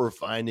is what we're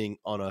finding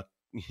on a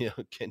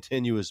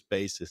continuous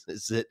basis,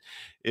 is that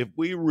if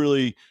we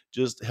really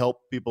just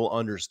help people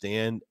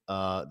understand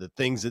the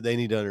things that they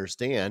need to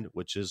understand,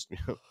 which is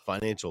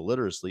financial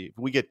literacy, if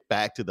we get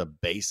back to the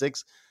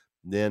basics,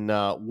 then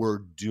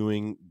we're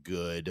doing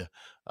good.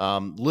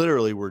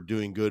 Literally, we're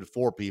doing good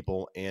for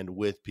people and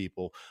with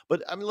people.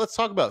 But let's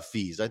talk about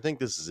fees. I think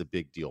this is a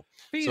big deal.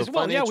 Fees.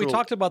 So we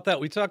talked about that.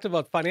 We talked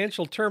about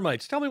financial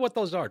termites. Tell me what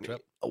those are, Tripp.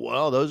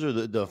 Well, those are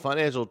the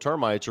financial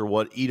termites are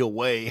what eat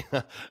away,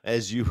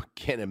 as you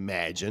can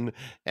imagine,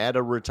 at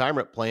a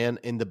retirement plan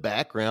in the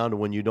background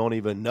when you don't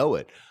even know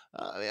it.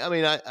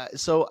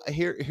 So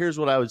here's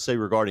what I would say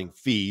regarding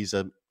fees,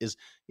 is,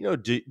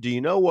 do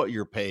you know what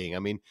you're paying? I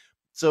mean,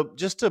 so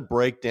just to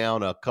break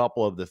down a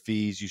couple of the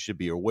fees you should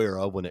be aware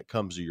of when it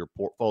comes to your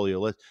portfolio,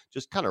 let's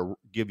just kind of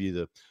give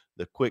you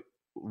the quick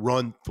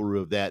run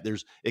through of that.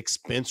 There's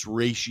expense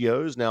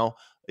ratios. Now,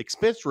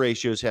 expense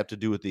ratios have to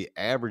do with the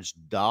average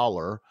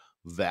dollar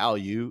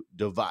value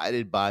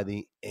divided by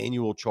the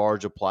annual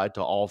charge applied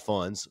to all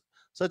funds,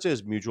 such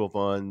as mutual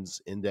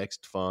funds,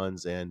 indexed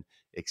funds, and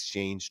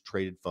exchange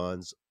traded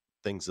funds,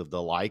 things of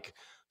the like.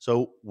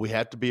 So we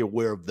have to be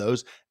aware of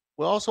those.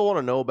 We also want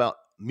to know about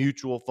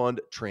mutual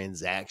fund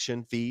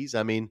transaction fees.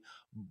 I mean,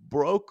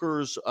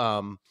 brokers,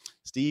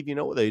 Steve,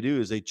 what they do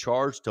is they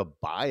charge to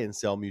buy and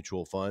sell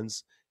mutual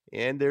funds.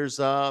 And there's,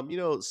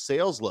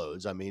 sales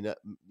loads. I mean, that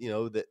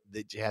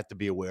you have to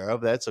be aware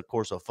of. That's, of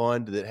course, a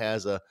fund that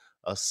has a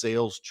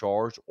sales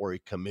charge or a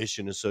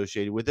commission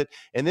associated with it.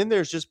 And then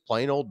there's just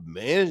plain old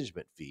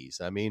management fees.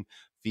 I mean,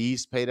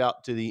 fees paid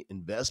out to the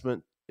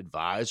investment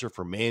advisor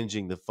for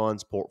managing the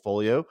fund's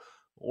portfolio,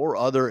 or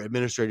other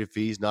administrative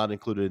fees not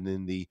included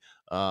in the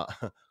uh,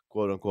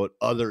 quote unquote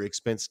other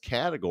expense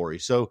category.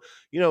 So,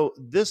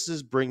 this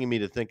is bringing me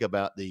to think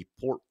about the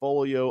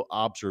portfolio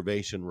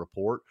observation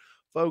report.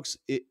 Folks,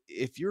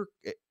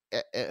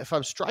 if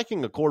I'm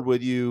striking a chord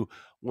with you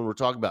when we're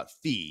talking about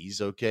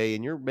fees, okay,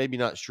 and you're maybe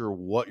not sure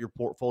what your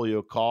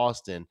portfolio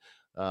cost and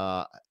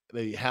uh,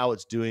 maybe how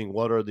it's doing,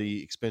 what are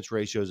the expense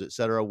ratios, et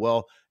cetera.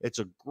 Well, it's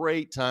a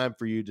great time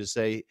for you to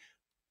say,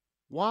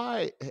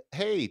 why,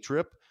 hey,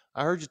 Tripp,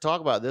 I heard you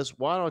talk about this.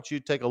 Why don't you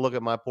take a look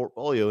at my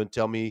portfolio and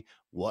tell me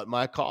what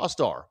my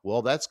costs are?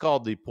 Well, that's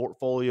called the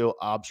Portfolio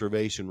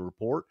Observation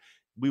Report.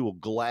 We will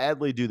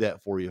gladly do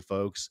that for you,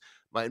 folks.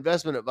 My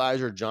investment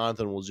advisor,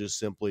 Jonathan, will just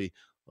simply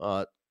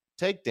uh,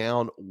 take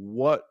down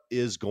what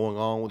is going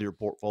on with your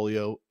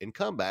portfolio and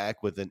come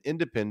back with an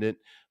independent,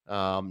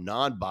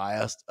 non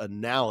biased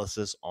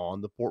analysis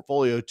on the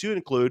portfolio, to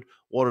include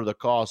what are the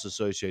costs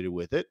associated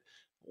with it,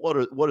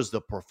 what is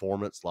the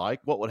performance like,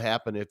 what would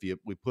happen if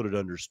we put it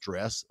under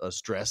stress, a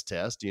stress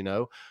test.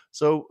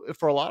 So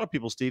for a lot of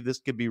people, Steve, this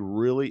could be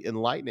really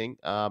enlightening.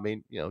 I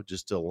mean,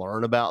 just to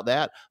learn about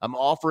that, I'm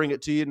offering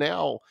it to you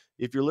now.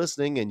 If you're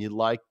listening and you'd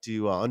like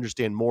to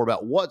understand more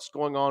about what's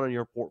going on in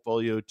your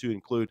portfolio, to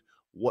include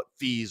what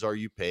fees are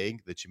you paying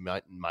that you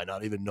might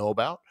not even know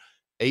about,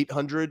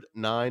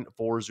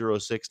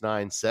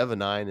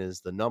 800-940-6979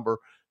 is the number.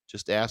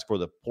 Just ask for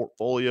the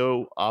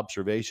Portfolio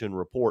Observation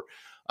Report.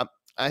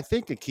 I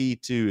think a key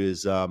too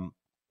is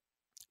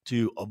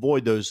to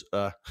avoid those.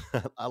 I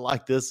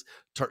like this,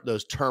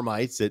 those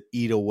termites that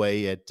eat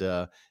away at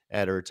a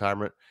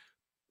retirement.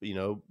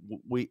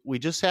 We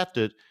just have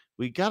to.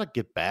 We got to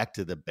get back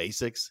to the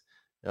basics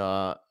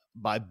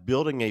by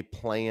building a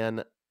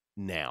plan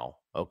now.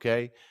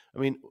 Okay, I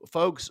mean,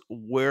 folks,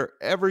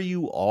 wherever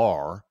you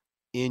are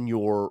in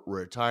your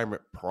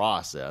retirement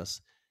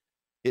process,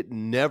 it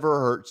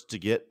never hurts to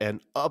get an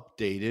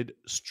updated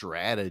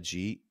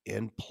strategy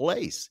in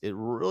place. It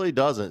really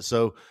doesn't.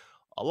 So,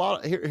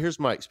 here's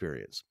my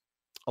experience.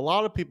 A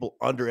lot of people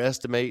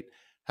underestimate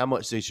how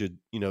much they should,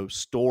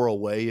 store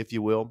away, if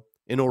you will,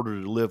 in order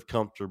to live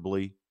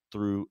comfortably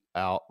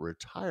throughout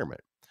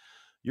retirement.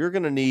 You're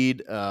going to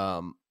need,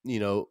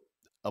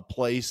 a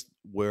place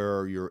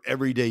where your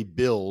everyday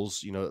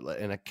bills,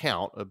 an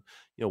account of,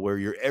 where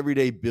your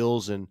everyday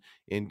bills and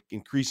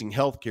increasing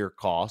healthcare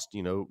costs,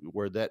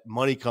 where that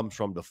money comes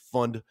from to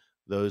fund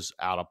those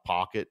out of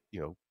pocket,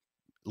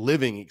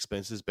 living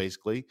expenses,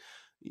 basically.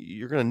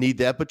 You're going to need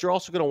that, but you're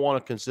also going to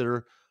want to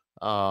consider,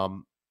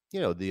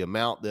 the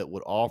amount that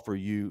would offer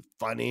you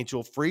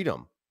financial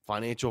freedom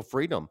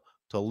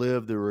to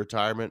live the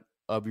retirement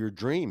of your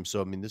dreams. So,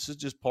 I mean, this is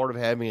just part of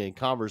having a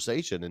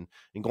conversation and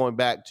going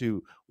back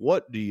to,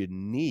 what do you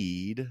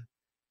need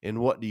and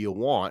what do you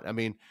want? I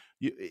mean,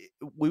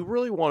 we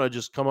really want to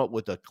just come up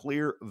with a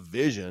clear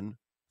vision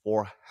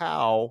for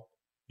how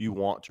you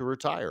want to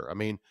retire. I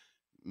mean,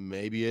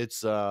 maybe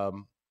it's, I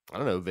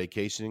don't know,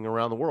 vacationing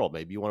around the world.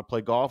 Maybe you want to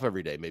play golf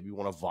every day. Maybe you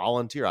want to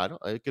volunteer.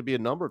 It could be a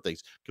number of things.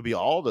 It could be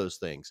all those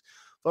things.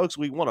 Folks,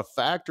 we want to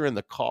factor in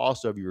the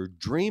cost of your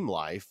dream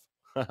life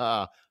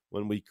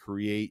when we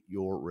create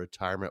your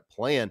retirement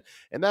plan.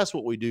 And that's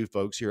what we do,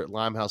 folks, here at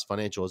Limehouse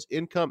Financial. As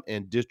income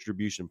and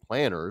distribution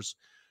planners,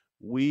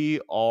 we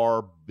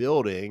are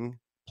building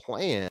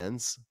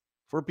plans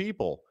for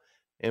people.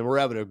 And we're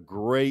having a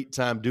great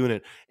time doing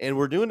it. And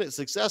we're doing it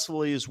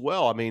successfully as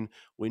well. I mean,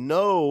 we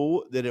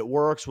know that it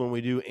works when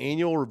we do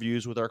annual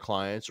reviews with our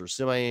clients, or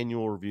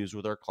semi-annual reviews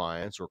with our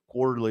clients, or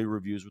quarterly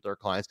reviews with our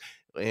clients.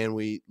 And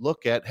we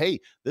look at, hey,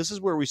 this is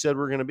where we said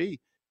we're going to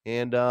be.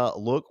 And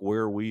look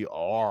where we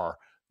are.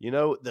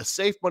 The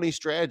safe money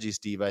strategy,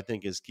 Steve, I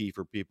think is key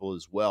for people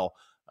as well.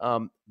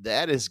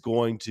 That is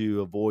going to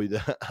avoid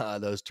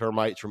those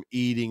termites from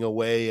eating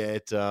away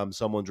at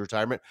someone's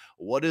retirement.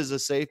 What is a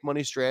safe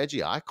money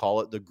strategy? I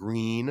call it the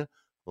green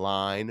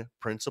line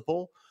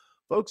principle.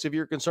 Folks, if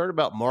you're concerned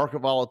about market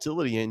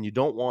volatility and you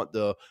don't want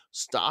the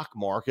stock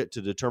market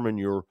to determine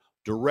your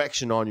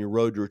direction on your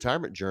road to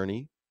retirement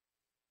journey,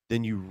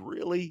 then you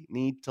really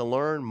need to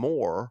learn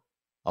more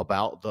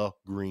about the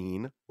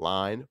green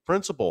line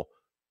principle.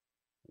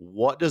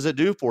 What does it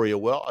do for you?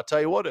 Well, I'll tell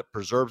you what, it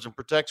preserves and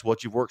protects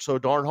what you've worked so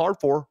darn hard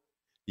for.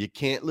 You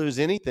can't lose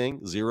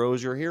anything. Zero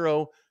is your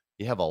hero.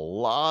 You have a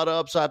lot of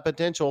upside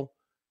potential,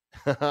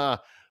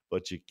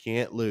 but you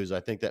can't lose. I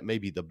think that may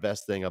be the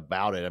best thing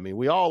about it. I mean,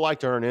 we all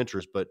like to earn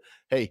interest, but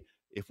hey,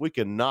 if we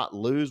can not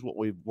lose what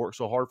we've worked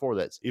so hard for,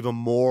 that's even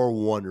more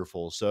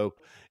wonderful. So,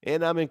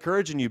 and I'm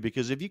encouraging you,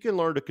 because if you can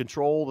learn to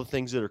control the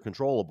things that are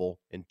controllable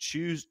and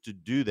choose to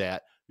do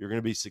that, you're going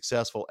to be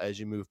successful as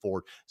you move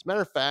forward. As a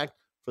matter of fact,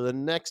 for the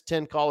next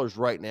 10 callers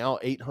right now,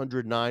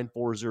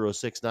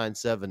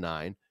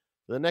 800-940-6979,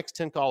 for the next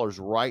 10 callers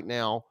right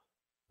now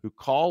who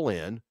call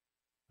in,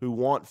 who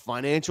want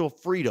financial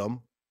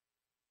freedom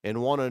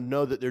and want to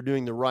know that they're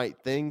doing the right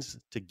things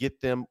to get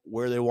them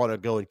where they want to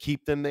go and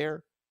keep them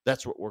there,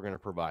 that's what we're going to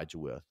provide you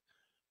with.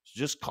 So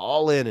just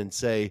call in and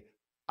say,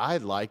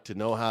 I'd like to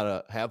know how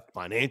to have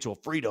financial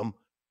freedom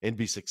and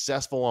be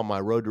successful on my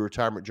road to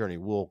retirement journey.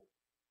 We'll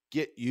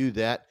get you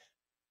that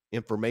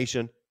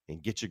information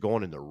and get you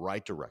going in the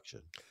right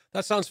direction.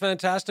 That sounds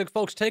fantastic.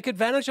 Folks, take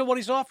advantage of what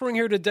he's offering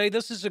here today.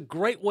 This is a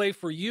great way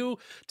for you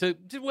to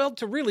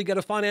really get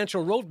a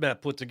financial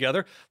roadmap put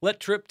together. Let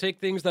Tripp take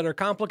things that are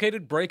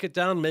complicated, break it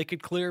down, make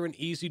it clear and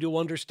easy to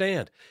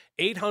understand.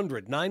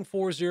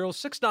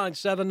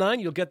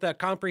 800-940-6979. You'll get that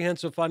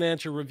comprehensive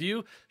financial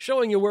review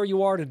showing you where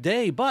you are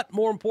today. But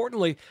more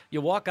importantly, you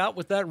walk out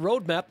with that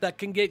roadmap that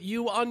can get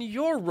you on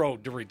your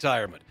road to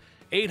retirement.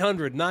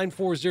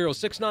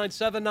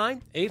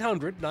 800-940-6979,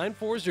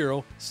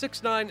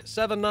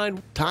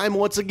 800-940-6979. Time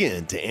once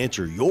again to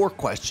answer your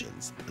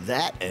questions.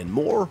 That and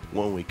more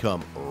when we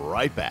come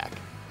right back.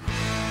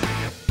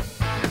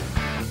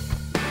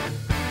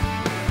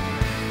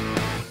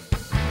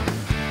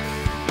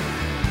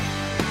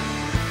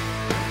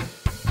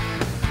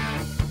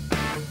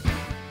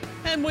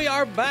 And we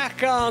are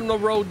back on the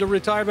road to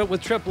retirement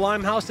with Tripp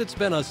Limehouse. It's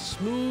been a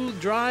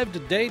smooth drive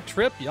today,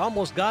 Tripp. You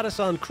almost got us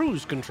on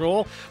cruise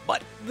control,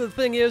 but the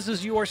thing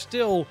is you are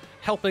still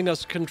helping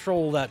us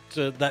control that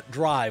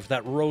drive,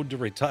 that road to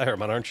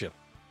retirement, aren't you?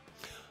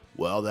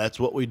 Well, that's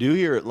what we do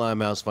here at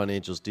Limehouse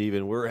Financial, Steve,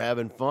 and we're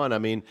having fun. I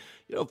mean,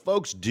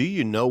 folks, do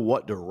you know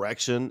what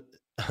direction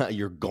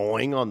you're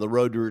going on the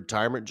road to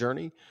retirement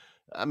journey?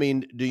 I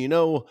mean, do you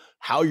know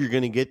how you're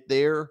going to get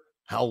there?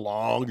 How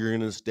long you're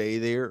going to stay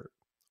there?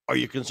 Are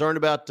you concerned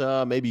about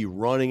maybe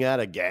running out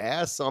of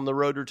gas on the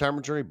road to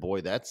retirement journey?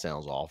 Boy, that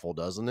sounds awful,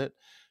 doesn't it?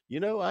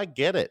 I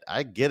get it.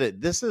 I get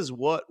it. This is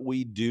what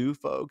we do,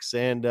 folks,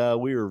 and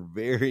we are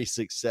very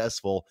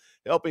successful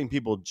helping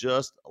people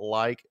just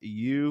like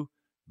you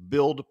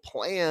build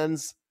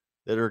plans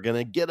that are going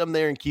to get them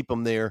there and keep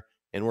them there.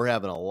 And we're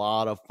having a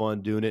lot of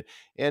fun doing it.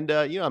 And,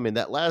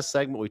 that last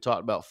segment we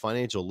talked about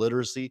financial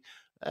literacy,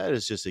 that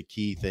is just a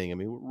key thing. I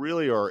mean, we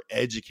really are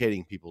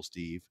educating people,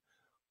 Steve,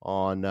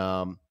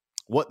 on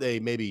what they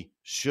maybe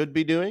should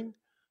be doing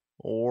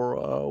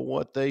or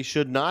what they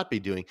should not be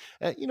doing.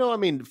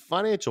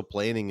 Financial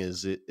planning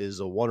is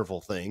a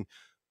wonderful thing,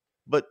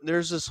 but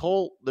there's this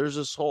whole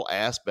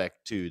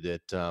aspect too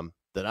that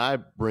I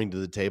bring to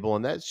the table,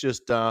 and that's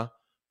just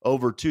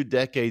over 2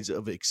 decades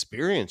of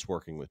experience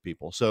working with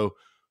people. So,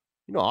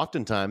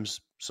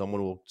 oftentimes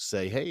someone will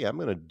say, "Hey, I'm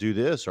going to do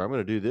this," or "I'm going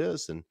to do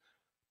this," and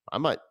I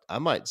might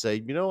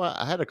say,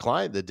 I had a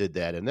client that did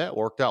that and that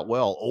worked out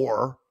well,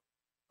 or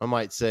I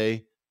might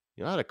say,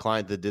 I had a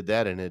client that did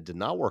that and it did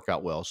not work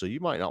out well. So you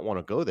might not want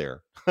to go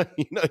there.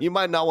 You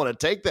might not want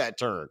to take that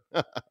turn.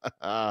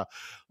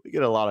 We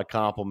get a lot of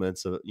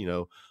compliments,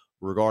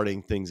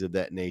 regarding things of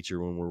that nature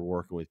when we're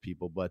working with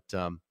people. But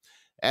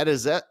at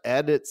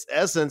its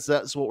essence,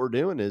 that's what we're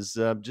doing is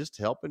just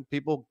helping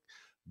people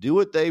do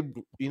what they,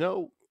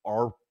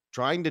 are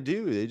trying to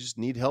do. They just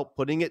need help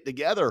putting it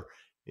together.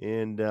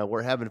 And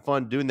we're having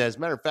fun doing that. As a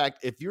matter of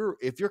fact, if you're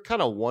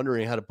kind of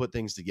wondering how to put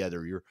things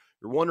together, you're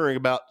wondering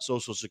about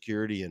Social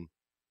Security and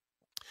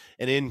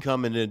an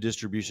income and a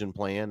distribution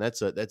plan.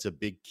 That's a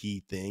big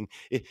key thing.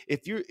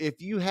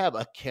 If you have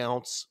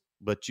accounts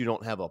but you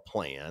don't have a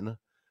plan,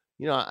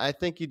 I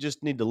think you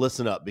just need to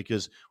listen up,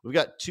 because we've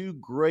got 2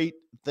 great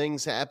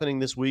things happening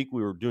this week.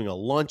 We were doing a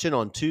luncheon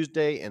on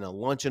Tuesday and a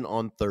luncheon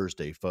on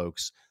Thursday,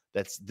 folks.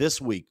 That's this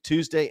week,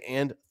 Tuesday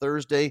and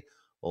Thursday.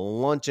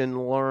 Lunch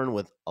and learn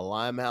with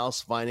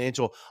Limehouse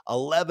Financial,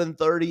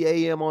 11:30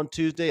 a.m. on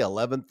Tuesday,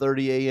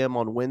 11:30 a.m.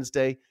 on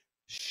Wednesday.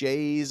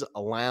 Shays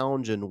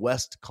Lounge in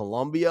West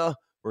Columbia.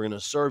 We're going to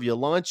serve you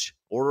lunch,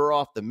 order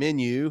off the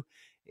menu,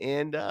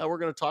 and we're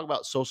going to talk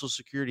about Social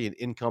Security and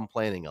income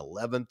planning,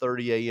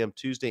 11:30 a.m.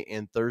 Tuesday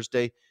and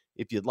Thursday.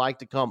 If you'd like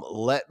to come,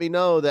 let me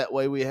know. That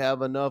way we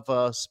have enough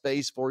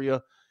space for you.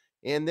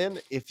 And then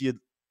if you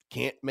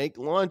can't make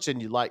lunch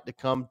and you'd like to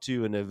come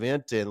to an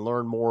event and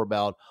learn more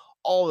about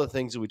all the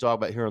things that we talk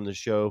about here on the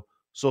show,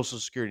 Social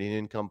Security and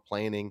income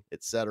planning,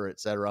 et cetera,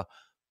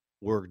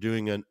 we're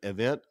doing an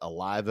event, a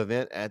live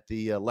event at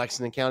the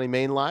Lexington County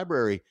Main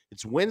Library.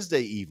 It's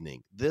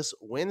this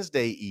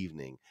Wednesday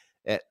evening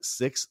at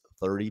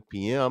 6:30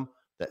 p.m.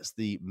 That's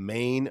the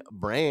main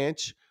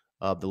branch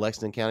of the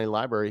Lexington County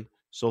Library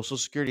Social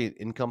Security and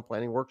Income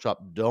Planning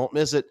Workshop. Don't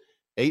miss it.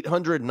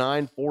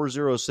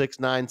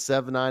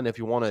 800-940-6979 if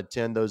you want to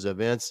attend those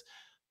events.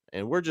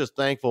 And we're just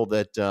thankful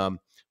that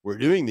we're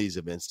doing these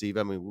events, Steve.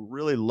 I mean, we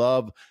really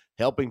love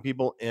helping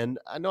people. And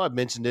I know I've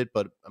mentioned it,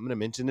 but I'm going to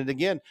mention it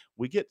again.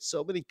 We get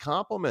so many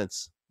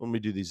compliments when we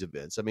do these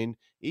events. I mean,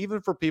 even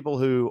for people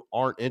who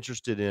aren't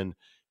interested in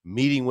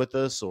meeting with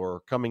us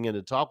or coming in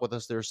to talk with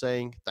us, they're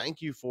saying,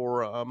 thank you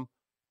for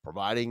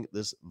providing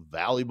this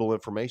valuable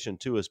information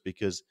to us,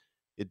 because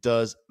it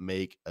does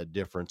make a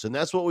difference. And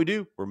that's what we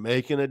do. We're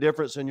making a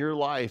difference in your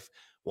life.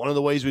 One of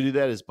the ways we do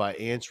that is by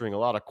answering a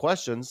lot of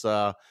questions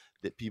that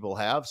people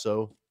have.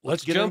 So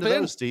let's get jump into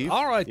in. those, Steve.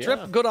 All right, Yeah.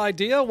 Tripp, good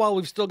idea. While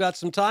we've still got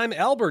some time,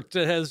 Albert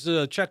has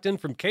checked in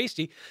from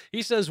Casey.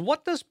 He says,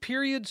 what does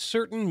period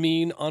certain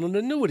mean on an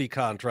annuity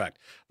contract?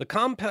 The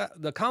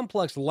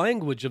complex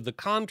language of the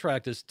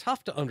contract is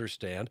tough to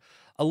understand.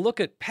 A look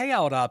at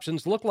payout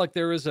options look like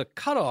there is a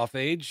cutoff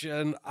age,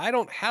 and I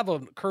don't have a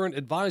current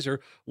advisor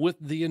with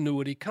the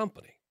annuity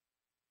company.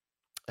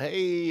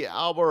 Hey,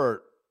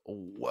 Albert,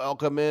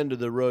 welcome into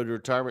the Road to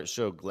Retirement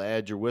Show.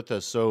 Glad you're with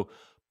us. So,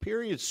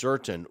 period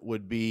certain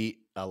would be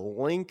a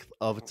length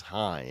of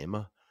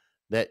time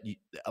that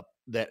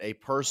that a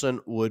person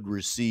would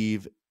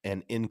receive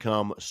an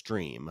income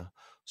stream.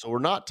 So, we're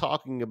not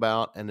talking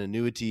about an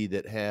annuity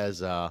that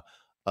has a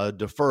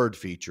deferred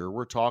feature.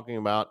 We're talking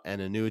about an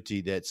annuity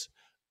that's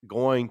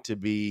going to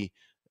be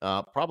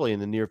probably in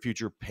the near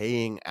future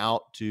paying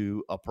out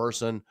to a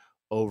person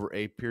over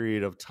a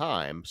period of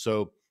time.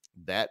 So,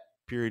 that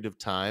period of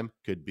time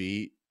could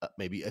be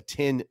maybe a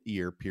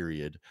 10-year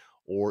period,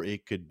 or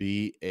it could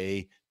be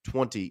a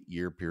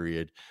 20-year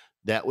period.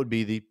 That would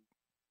be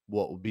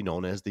what would be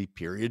known as the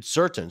period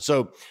certain.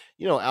 So,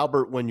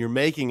 Albert, when you're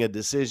making a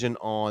decision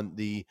on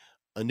the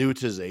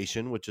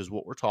annuitization, which is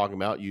what we're talking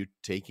about, you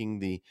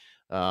taking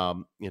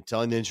telling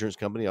the insurance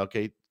company,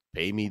 okay,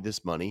 pay me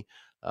this money.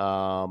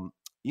 Um,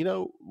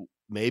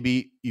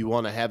 Maybe you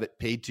want to have it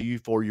paid to you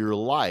for your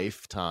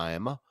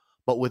lifetime,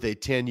 but with a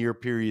 10-year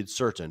period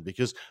certain,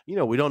 because,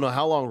 we don't know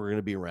how long we're going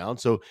to be around.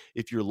 So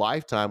if your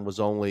lifetime was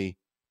only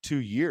 2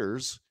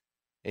 years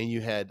and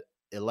you had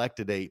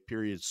elected a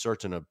period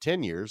certain of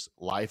 10 years,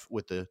 life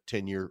with the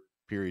 10-year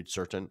period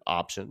certain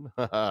option,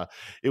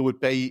 it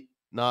would pay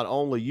not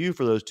only you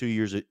for those 2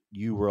 years that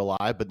you were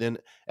alive, but then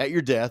at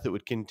your death, it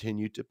would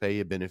continue to pay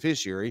a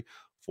beneficiary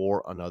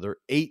for another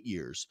 8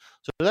 years.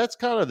 So that's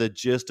kind of the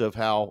gist of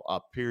how a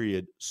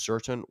period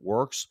certain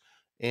works.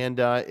 And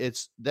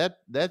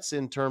that's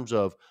in terms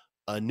of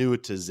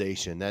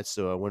annuitization. That's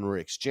when we're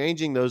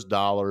exchanging those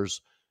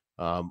dollars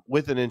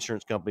with an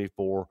insurance company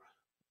for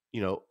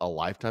a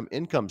lifetime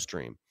income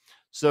stream.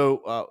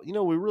 So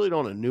we really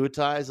don't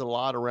annuitize a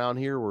lot around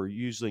here. We're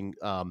using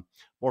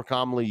more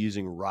commonly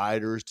using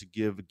riders to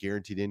give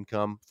guaranteed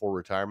income for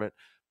retirement.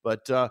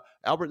 But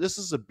Albert, this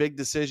is a big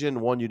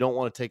decision, one you don't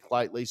want to take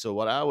lightly. So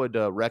what I would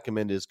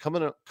recommend is come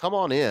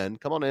on in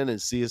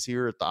and see us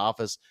here at the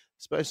office,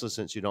 especially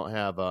since you don't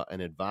have an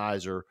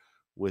advisor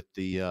with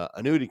the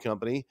annuity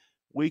company.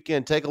 We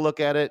can take a look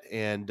at it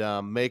and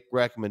make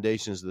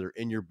recommendations that are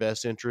in your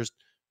best interest,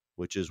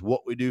 which is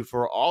what we do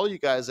for all you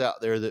guys out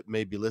there that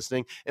may be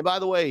listening. And by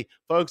the way,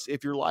 folks,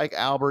 if you're like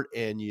Albert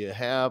and you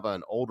have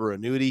an older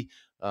annuity,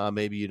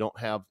 maybe you don't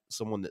have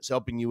someone that's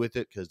helping you with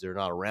it because they're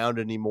not around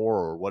anymore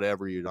or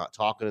whatever, you're not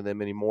talking to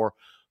them anymore,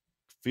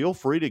 feel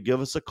free to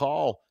give us a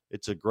call.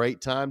 It's a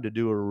great time to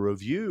do a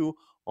review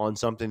on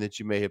something that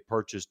you may have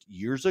purchased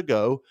years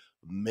ago.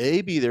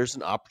 Maybe there's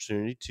an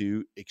opportunity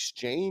to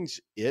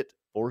exchange it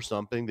for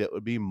something that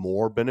would be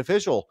more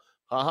beneficial.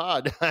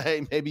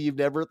 Maybe you've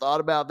never thought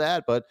about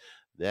that, but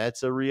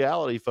that's a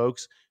reality,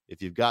 folks.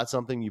 If you've got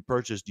something you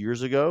purchased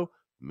years ago,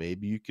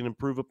 maybe you can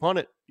improve upon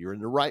it. You're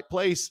in the right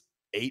place.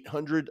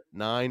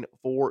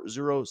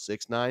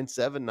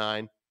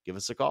 800-940-6979. Give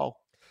us a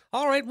call.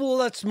 All right, well,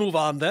 let's move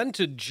on then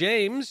to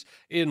James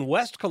in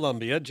West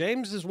Columbia.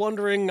 James is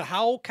wondering,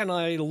 how can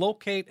I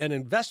locate an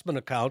investment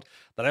account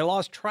that I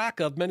lost track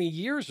of many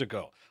years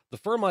ago? The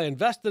firm I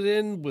invested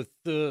in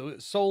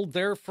sold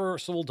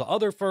to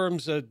other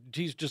firms.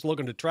 He's just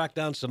looking to track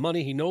down some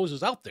money he knows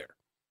is out there.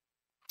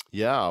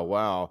 Yeah,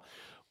 wow.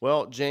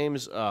 Well,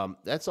 James,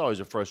 that's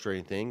always a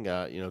frustrating thing,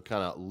 kind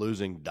of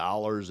losing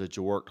dollars that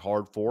you worked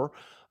hard for.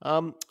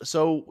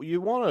 So you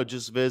want to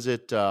just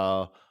visit, here's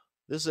a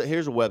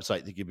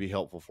website that could be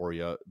helpful for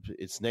you.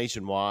 It's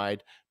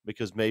nationwide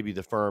because maybe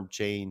the firm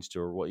changed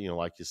or what,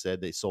 like you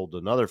said, they sold to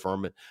another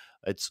firm.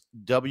 It's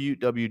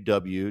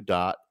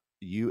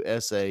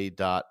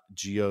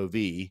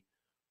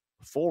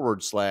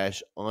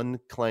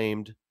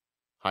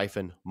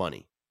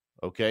www.usa.gov/unclaimed-money.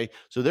 Okay.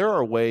 So there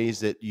are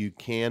ways that you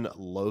can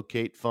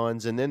locate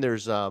funds. And then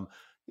there's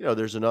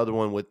another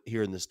one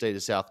here in the state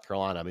of South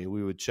Carolina. I mean,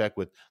 we would check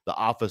with the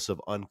Office of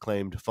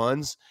Unclaimed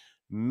Funds.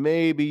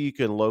 Maybe you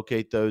can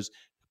locate those.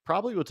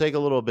 Probably will take a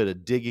little bit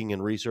of digging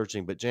and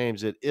researching, but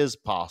James, it is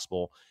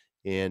possible.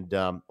 And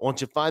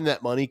once you find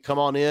that money, come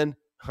on in.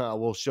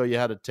 We'll show you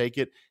how to take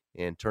it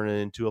and turn it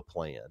into a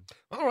plan.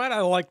 All right, I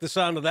like the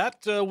sound of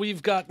that.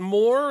 We've got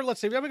more.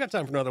 Let's see. We got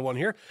time for another one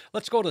here.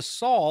 Let's go to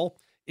Saul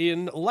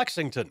in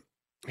Lexington.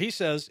 He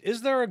says,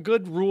 is there a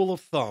good rule of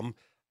thumb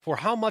for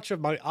how much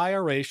of my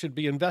IRA should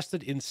be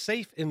invested in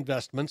safe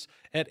investments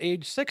at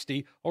age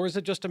 60, or is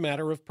it just a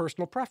matter of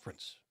personal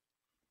preference?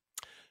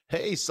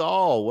 Hey,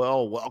 Saul.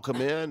 Well,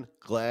 welcome in.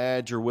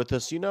 Glad you're with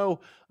us.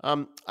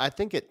 I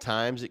think at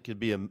times it could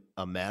be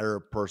a matter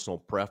of personal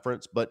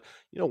preference, but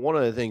one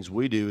of the things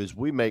we do is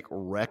we make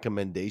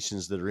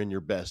recommendations that are in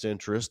your best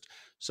interest.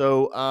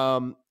 So,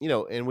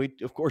 and we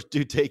of course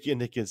do take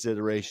into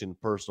consideration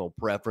personal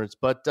preference,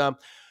 but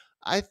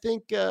I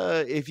think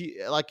if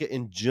you like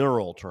in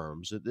general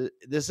terms,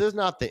 this is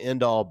not the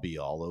end all be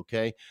all,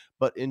 okay?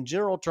 But in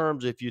general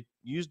terms, if you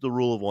use the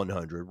rule of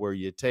 100, where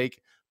you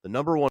take the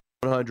number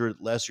 100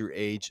 less your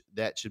age,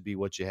 that should be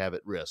what you have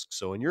at risk.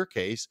 So in your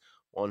case,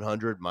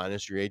 100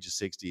 minus your age of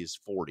 60 is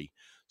 40.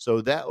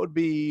 So that would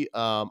be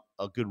a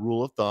good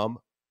rule of thumb,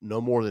 no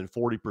more than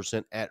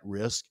 40% at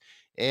risk.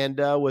 And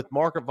with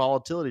market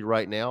volatility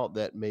right now,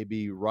 that may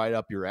be right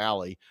up your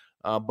alley.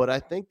 But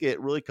I think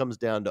it really comes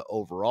down to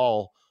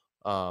overall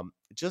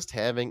just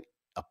having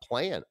a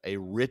plan, a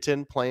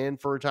written plan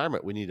for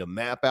retirement. We need to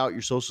map out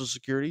your Social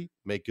Security,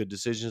 make good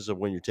decisions of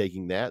when you're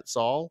taking that,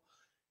 Saul.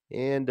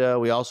 And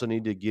we also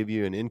need to give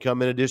you an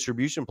income and a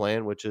distribution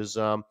plan, which is,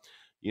 going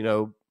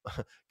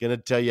to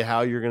tell you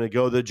how you're going to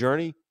go the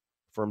journey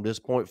from this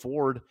point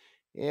forward.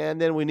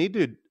 And then we need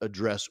to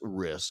address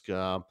risk.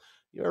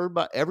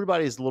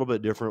 Everybody is a little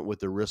bit different with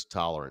their risk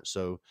tolerance.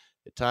 So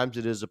at times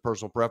it is a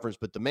personal preference,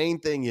 but the main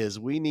thing is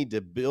we need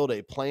to build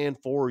a plan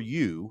for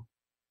you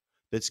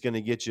that's going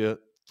to get you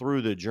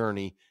through the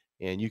journey,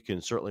 and you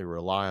can certainly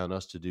rely on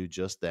us to do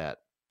just that.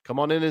 Come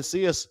on in and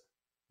see us.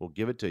 We'll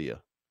give it to you.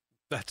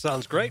 That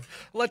sounds great.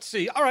 Let's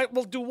see. All right,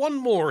 we'll do one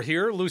more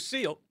here.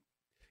 Lucille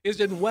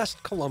is in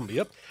West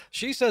Columbia.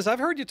 She says, I've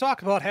heard you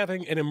talk about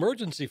having an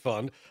emergency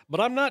fund, but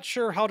I'm not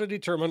sure how to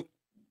determine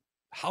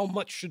how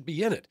much should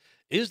be in it.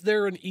 Is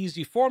there an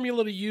easy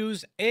formula to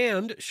use,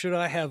 and should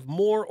I have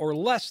more or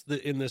less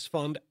in this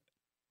fund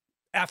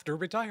after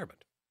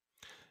retirement?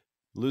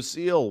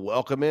 Lucille,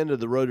 welcome into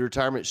the Road to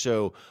Retirement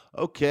Show.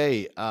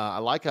 Okay, I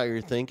like how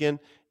you're thinking,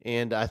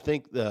 and I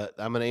think that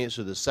I'm going to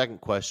answer the second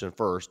question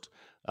first.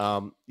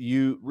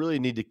 You really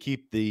need to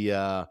keep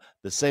the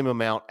same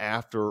amount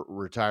after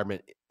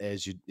retirement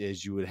as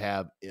you would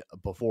have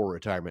before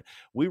retirement.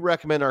 We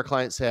recommend our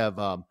clients have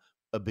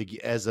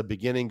as a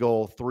beginning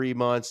goal 3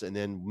 months, and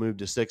then move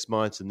to 6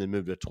 months, and then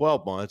move to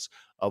 12 months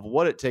of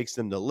what it takes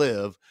them to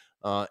live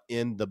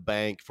in the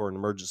bank for an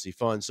emergency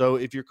fund. So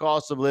if your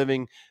cost of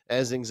living,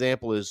 as an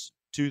example, is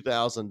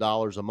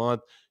 $2,000 a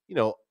month,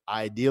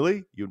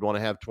 ideally you'd want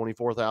to have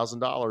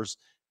 $24,000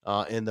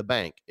 in the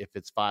bank. If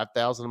it's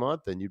 $5,000 a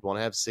month, then you'd want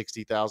to have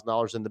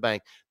 $60,000 in the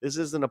bank. This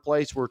isn't a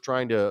place we're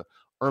trying to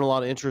earn a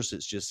lot of interest.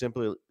 It's just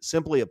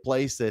simply a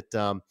place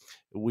that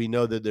we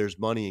know that there's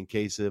money in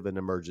case of an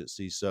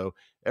emergency. So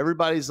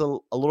everybody's a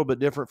little bit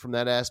different from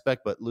that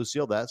aspect, but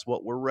Lucille, that's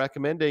what we're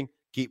recommending.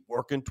 Keep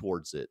working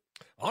towards it.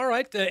 All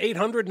right,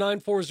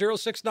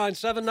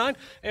 800-940-6979.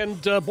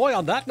 And boy,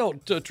 on that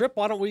note, Tripp,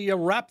 why don't we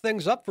wrap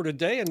things up for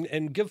today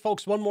and give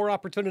folks one more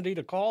opportunity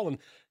to call and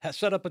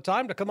set up a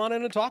time to come on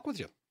in and talk with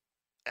you.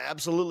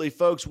 Absolutely,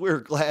 folks. We're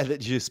glad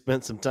that you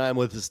spent some time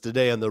with us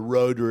today on the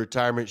Road to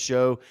Retirement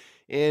Show.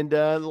 And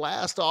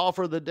last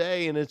offer of the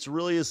day, and it's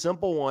really a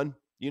simple one.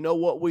 You know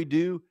what we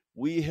do?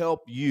 We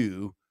help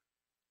you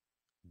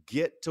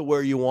get to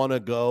where you want to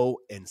go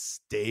and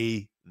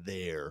stay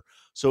there.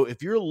 So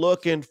if you're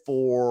looking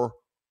for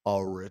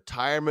a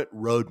retirement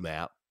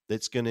roadmap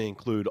that's going to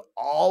include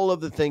all of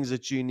the things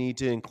that you need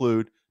to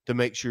include to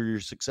make sure you're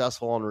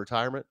successful in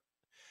retirement,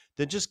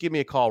 then just give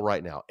me a call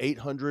right now,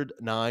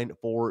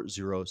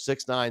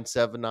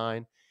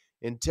 800-940-6979,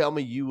 and tell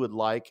me you would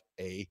like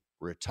a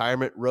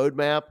retirement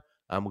roadmap.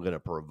 I'm going to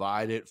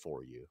provide it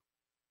for you.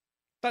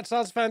 That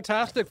sounds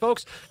fantastic,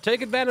 folks.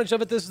 Take advantage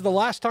of it. This is the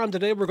last time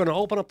today. We're going to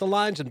open up the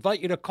lines, invite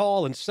you to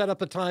call, and set up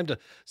a time to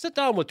sit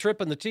down with Tripp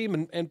and the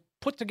team and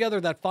put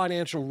together that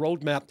financial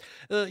roadmap.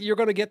 You're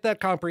going to get that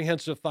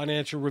comprehensive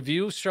financial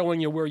review showing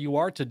you where you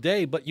are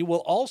today, but you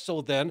will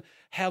also then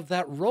have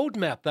that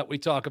roadmap that we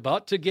talk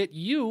about to get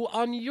you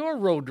on your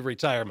road to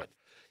retirement.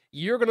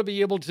 You're going to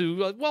be able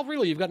to,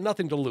 really, you've got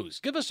nothing to lose.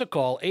 Give us a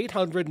call,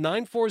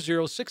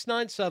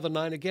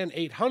 800-940-6979. Again,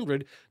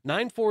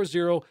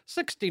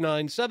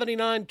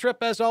 800-940-6979.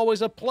 Tripp, as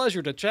always, a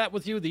pleasure to chat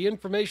with you. The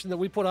information that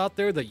we put out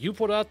there, that you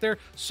put out there,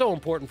 so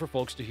important for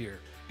folks to hear.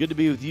 Good to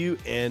be with you,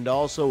 and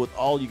also with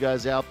all you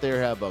guys out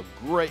there. Have a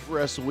great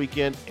rest of the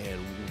weekend, and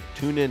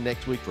tune in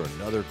next week for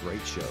another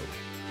great show.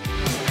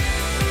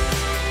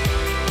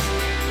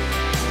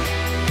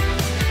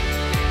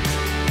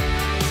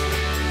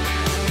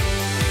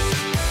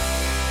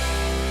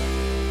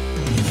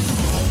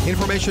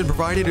 information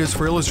provided is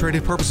for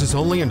illustrative purposes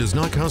only and does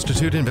not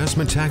constitute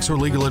investment, tax, or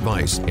legal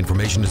advice.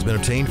 Information has been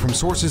obtained from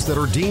sources that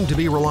are deemed to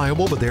be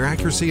reliable, but their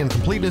accuracy and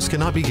completeness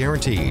cannot be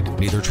guaranteed.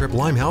 Neither Tripp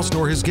Limehouse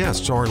nor his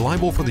guests are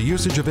liable for the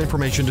usage of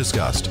information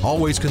discussed.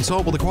 Always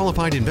consult with a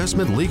qualified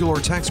investment, legal, or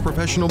tax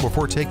professional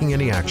before taking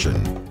any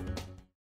action.